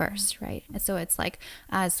first, right? And so it's like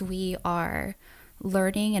as we are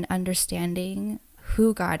learning and understanding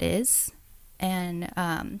who God is and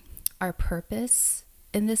our purpose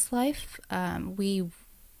in this life,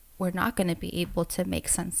 we're not going to be able to make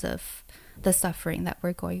sense of the suffering that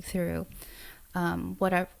we're going through,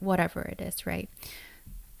 whatever it is, right?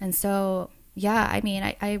 And so, yeah, I mean,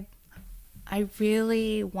 I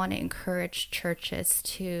really want to encourage churches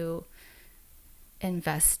to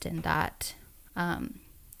invest in that.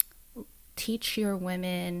 Teach your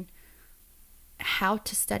women how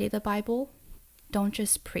to study the Bible. Don't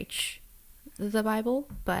just preach the Bible,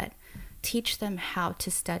 but teach them how to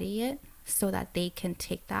study it so that they can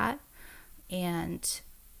take that and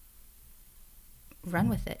run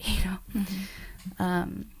with it,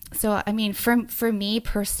 Mm-hmm. So I mean, for me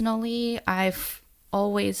personally, I've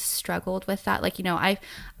always struggled with that. Like,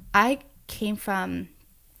 I came from,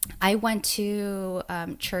 I went to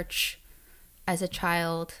church as a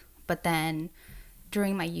child, but then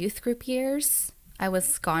during my youth group years, I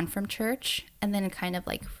was gone from church and then kind of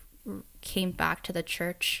like came back to the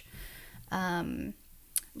church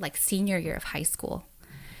like senior year of high school.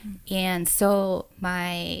 And so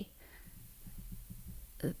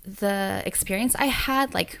the experience I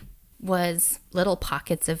had like was little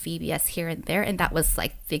pockets of VBS here and there, and that was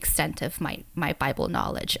like the extent of my Bible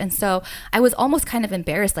knowledge. And so I was almost kind of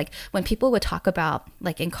embarrassed, like when people would talk about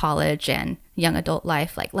like in college and young adult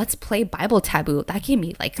life, like let's play Bible taboo, that gave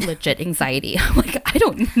me like legit anxiety. I'm like, I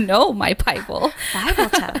don't know my Bible. Bible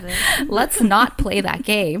taboo. Let's not play that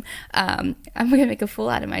game. I'm gonna make a fool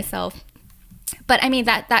out of myself. But I mean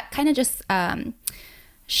that kind of just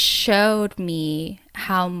showed me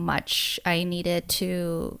how much I needed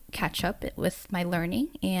to catch up with my learning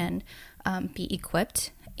and be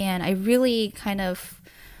equipped. And I really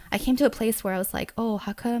I came to a place where I was like, oh,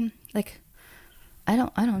 how come, like, I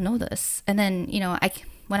don't know this. And then,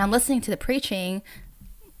 when I'm listening to the preaching,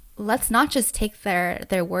 let's not just take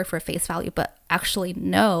their word for face value, but actually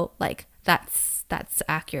know, like, that's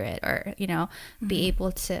accurate, or, be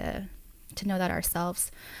able to know that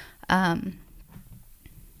ourselves.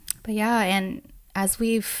 But yeah, and as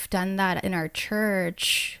we've done that in our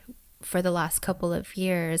church for the last couple of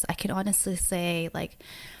years, I can honestly say, like,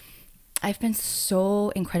 I've been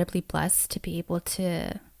so incredibly blessed to be able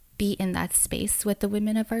to be in that space with the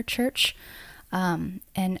women of our church.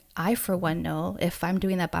 And I, for one, know if I'm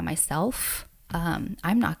doing that by myself,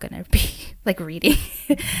 I'm not going to be like reading.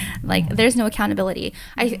 Like, there's no accountability.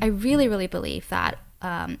 I really, really believe that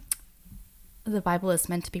the Bible is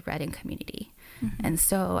meant to be read in community. And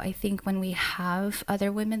so I think when we have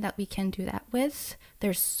other women that we can do that with,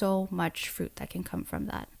 there's so much fruit that can come from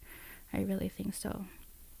that. I really think so.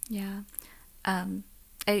 Yeah.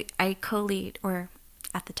 I co-lead, or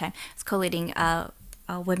at the time, I was co-leading a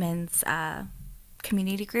women's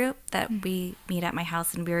community group that we meet at my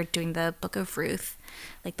house, and we were doing the Book of Ruth,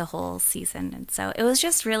 like the whole season. And so it was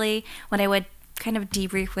just really, when I would kind of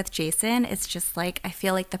debrief with Jason, it's just like, I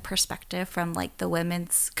feel like the perspective from like the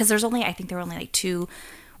women's, because I think there were only like 2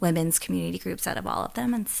 women's community groups out of all of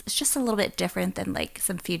them. And it's just a little bit different than like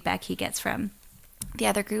some feedback he gets from the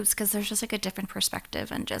other groups, because there's just like a different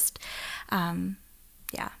perspective, and just,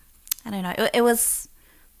 yeah, I don't know. It was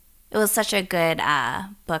such a good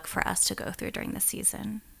book for us to go through during the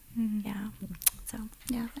season. Yeah. So,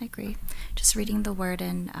 yeah, I agree. Just reading the word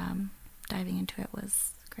and diving into it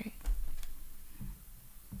was great.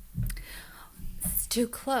 To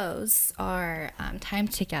close our time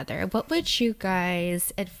together, what would you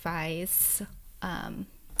guys advise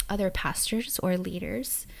other pastors or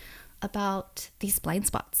leaders about these blind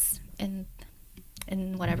spots in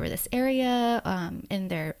whatever this area, in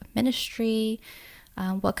their ministry?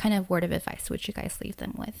 What kind of word of advice would you guys leave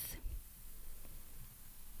them with?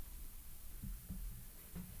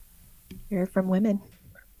 Hear from women.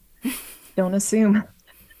 Don't assume.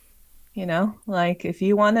 Like, if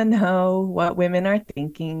you want to know what women are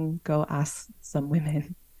thinking, go ask some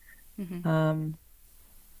women.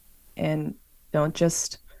 And don't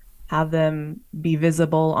just have them be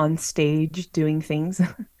visible on stage doing things.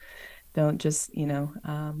 Don't just,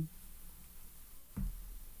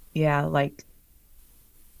 like,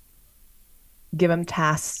 give them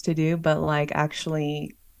tasks to do, but like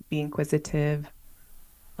actually be inquisitive,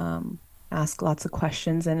 ask lots of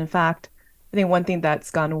questions. And in fact, I think one thing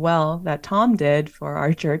that's gone well that Tom did for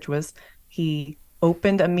our church was he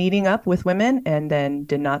opened a meeting up with women and then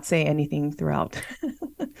did not say anything throughout.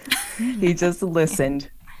 He just listened.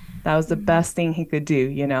 That was the best thing he could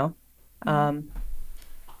do. I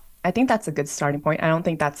think that's a good starting point. I don't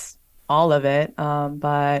think that's all of it.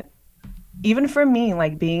 But even for me,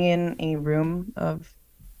 like being in a room of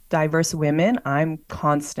diverse women, I'm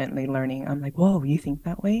constantly learning. I'm like, whoa, you think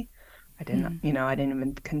that way? I didn't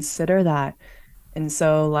even consider that. And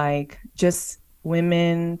so like just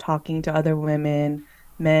women talking to other women,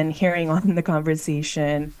 men hearing on the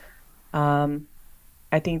conversation. I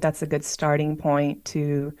think that's a good starting point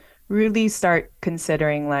to really start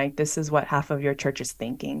considering like this is what half of your church is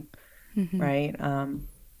thinking, right?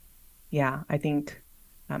 Yeah, I think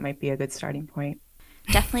that might be a good starting point.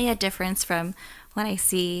 Definitely a difference from when I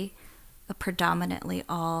see a predominantly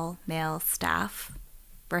all male staff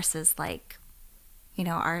versus like,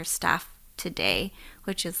 our staff today,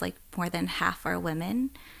 which is like more than half are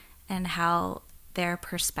women, and how their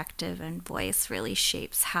perspective and voice really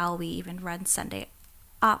shapes how we even run Sunday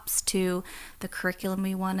ops, to the curriculum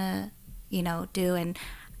we want to, do, and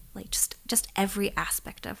like just every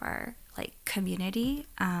aspect of our like community.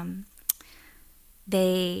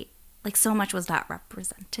 They like, so much was not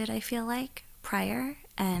represented, I feel like, prior,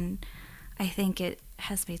 and I think it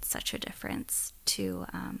has made such a difference to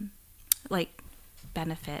like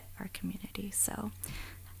benefit our community. So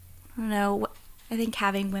I don't know, I think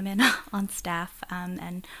having women on staff,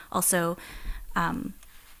 and also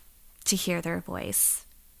to hear their voice,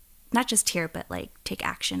 not just hear, but like take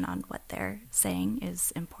action on what they're saying,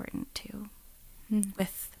 is important too,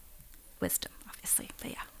 with wisdom, obviously.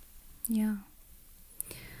 But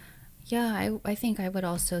Yeah, I think I would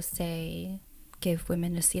also say give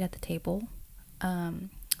women a seat at the table,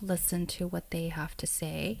 listen to what they have to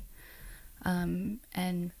say,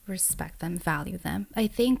 and respect them, value them. I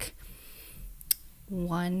think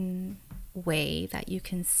one way that you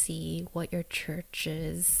can see what your church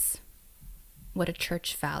is, what a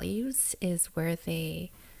church values, is where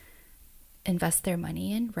they invest their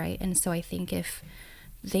money in, right? And so I think if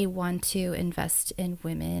they want to invest in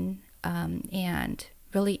women, and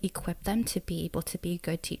really equip them to be able to be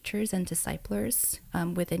good teachers and disciplers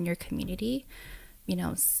within your community,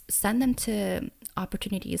 send them to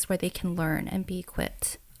opportunities where they can learn and be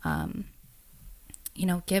equipped.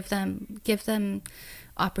 Give them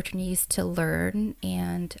opportunities to learn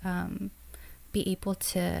and be able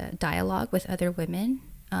to dialogue with other women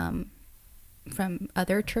from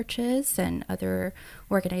other churches and other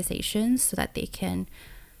organizations, so that they can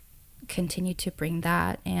continue to bring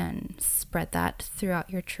that and spread that throughout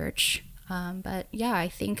your church. But yeah, I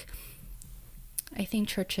think I think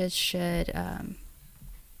churches should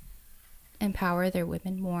empower their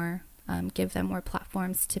women more, give them more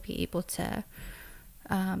platforms to be able to,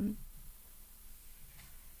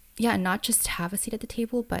 not just have a seat at the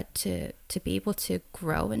table, but to be able to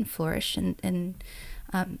grow and flourish and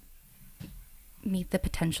meet the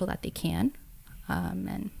potential that they can.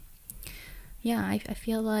 I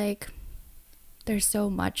feel like there's so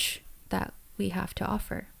much that we have to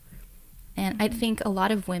offer. And I think a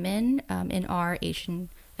lot of women in our Asian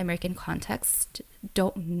American context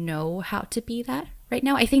don't know how to be that right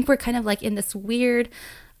now. I think we're kind of like in this weird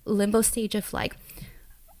limbo stage of like,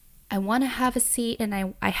 I want to have a seat and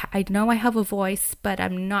I know I have a voice, but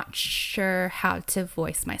I'm not sure how to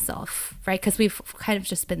voice myself, right? Because we've kind of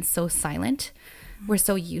just been so silent. We're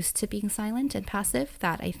so used to being silent and passive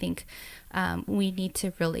that I think we need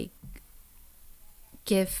to really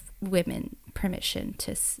give women permission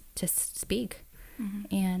to speak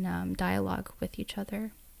and dialogue with each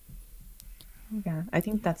other. Yeah, I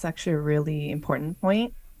think that's actually a really important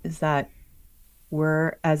point, is that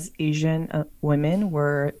we're, as Asian women,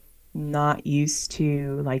 we're not used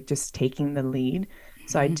to like just taking the lead.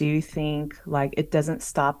 So I do think like it doesn't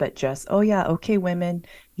stop at just, oh yeah, okay, women,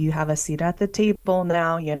 you have a seat at the table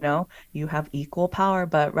now, you have equal power,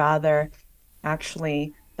 but rather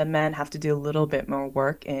actually the men have to do a little bit more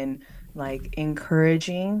work in like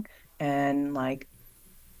encouraging and like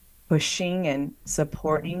pushing and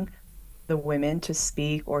supporting the women to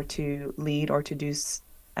speak or to lead or to do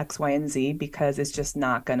X, Y, and Z, because it's just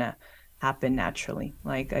not gonna happen naturally.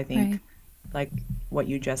 Like I think, Right. like what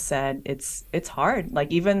you just said, it's hard.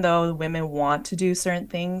 Like even though women want to do certain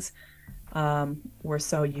things, we're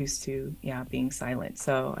so used to being silent.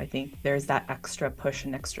 So I think there's that extra push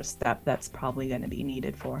and extra step that's probably going to be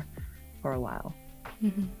needed for a while.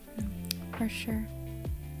 For sure.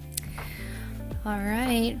 All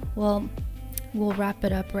right. Well, we'll wrap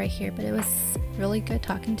it up right here, but it was really good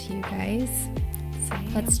talking to you guys.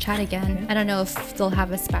 Let's chat again. I don't know if they'll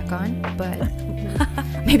have us back on, but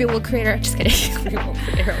maybe we'll create our, just kidding. Maybe we'll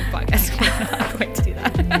create our own podcast. We're not going to do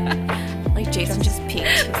that. Like Jason just peeked.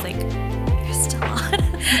 He was like, you're still on.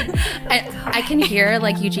 I can hear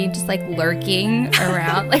like Eugene just like lurking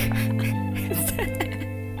around. Like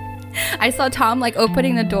I saw Tom like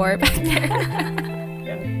opening the door back there.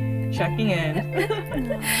 Yeah. Checking in.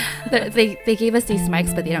 They gave us these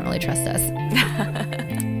mics, but they don't really trust us.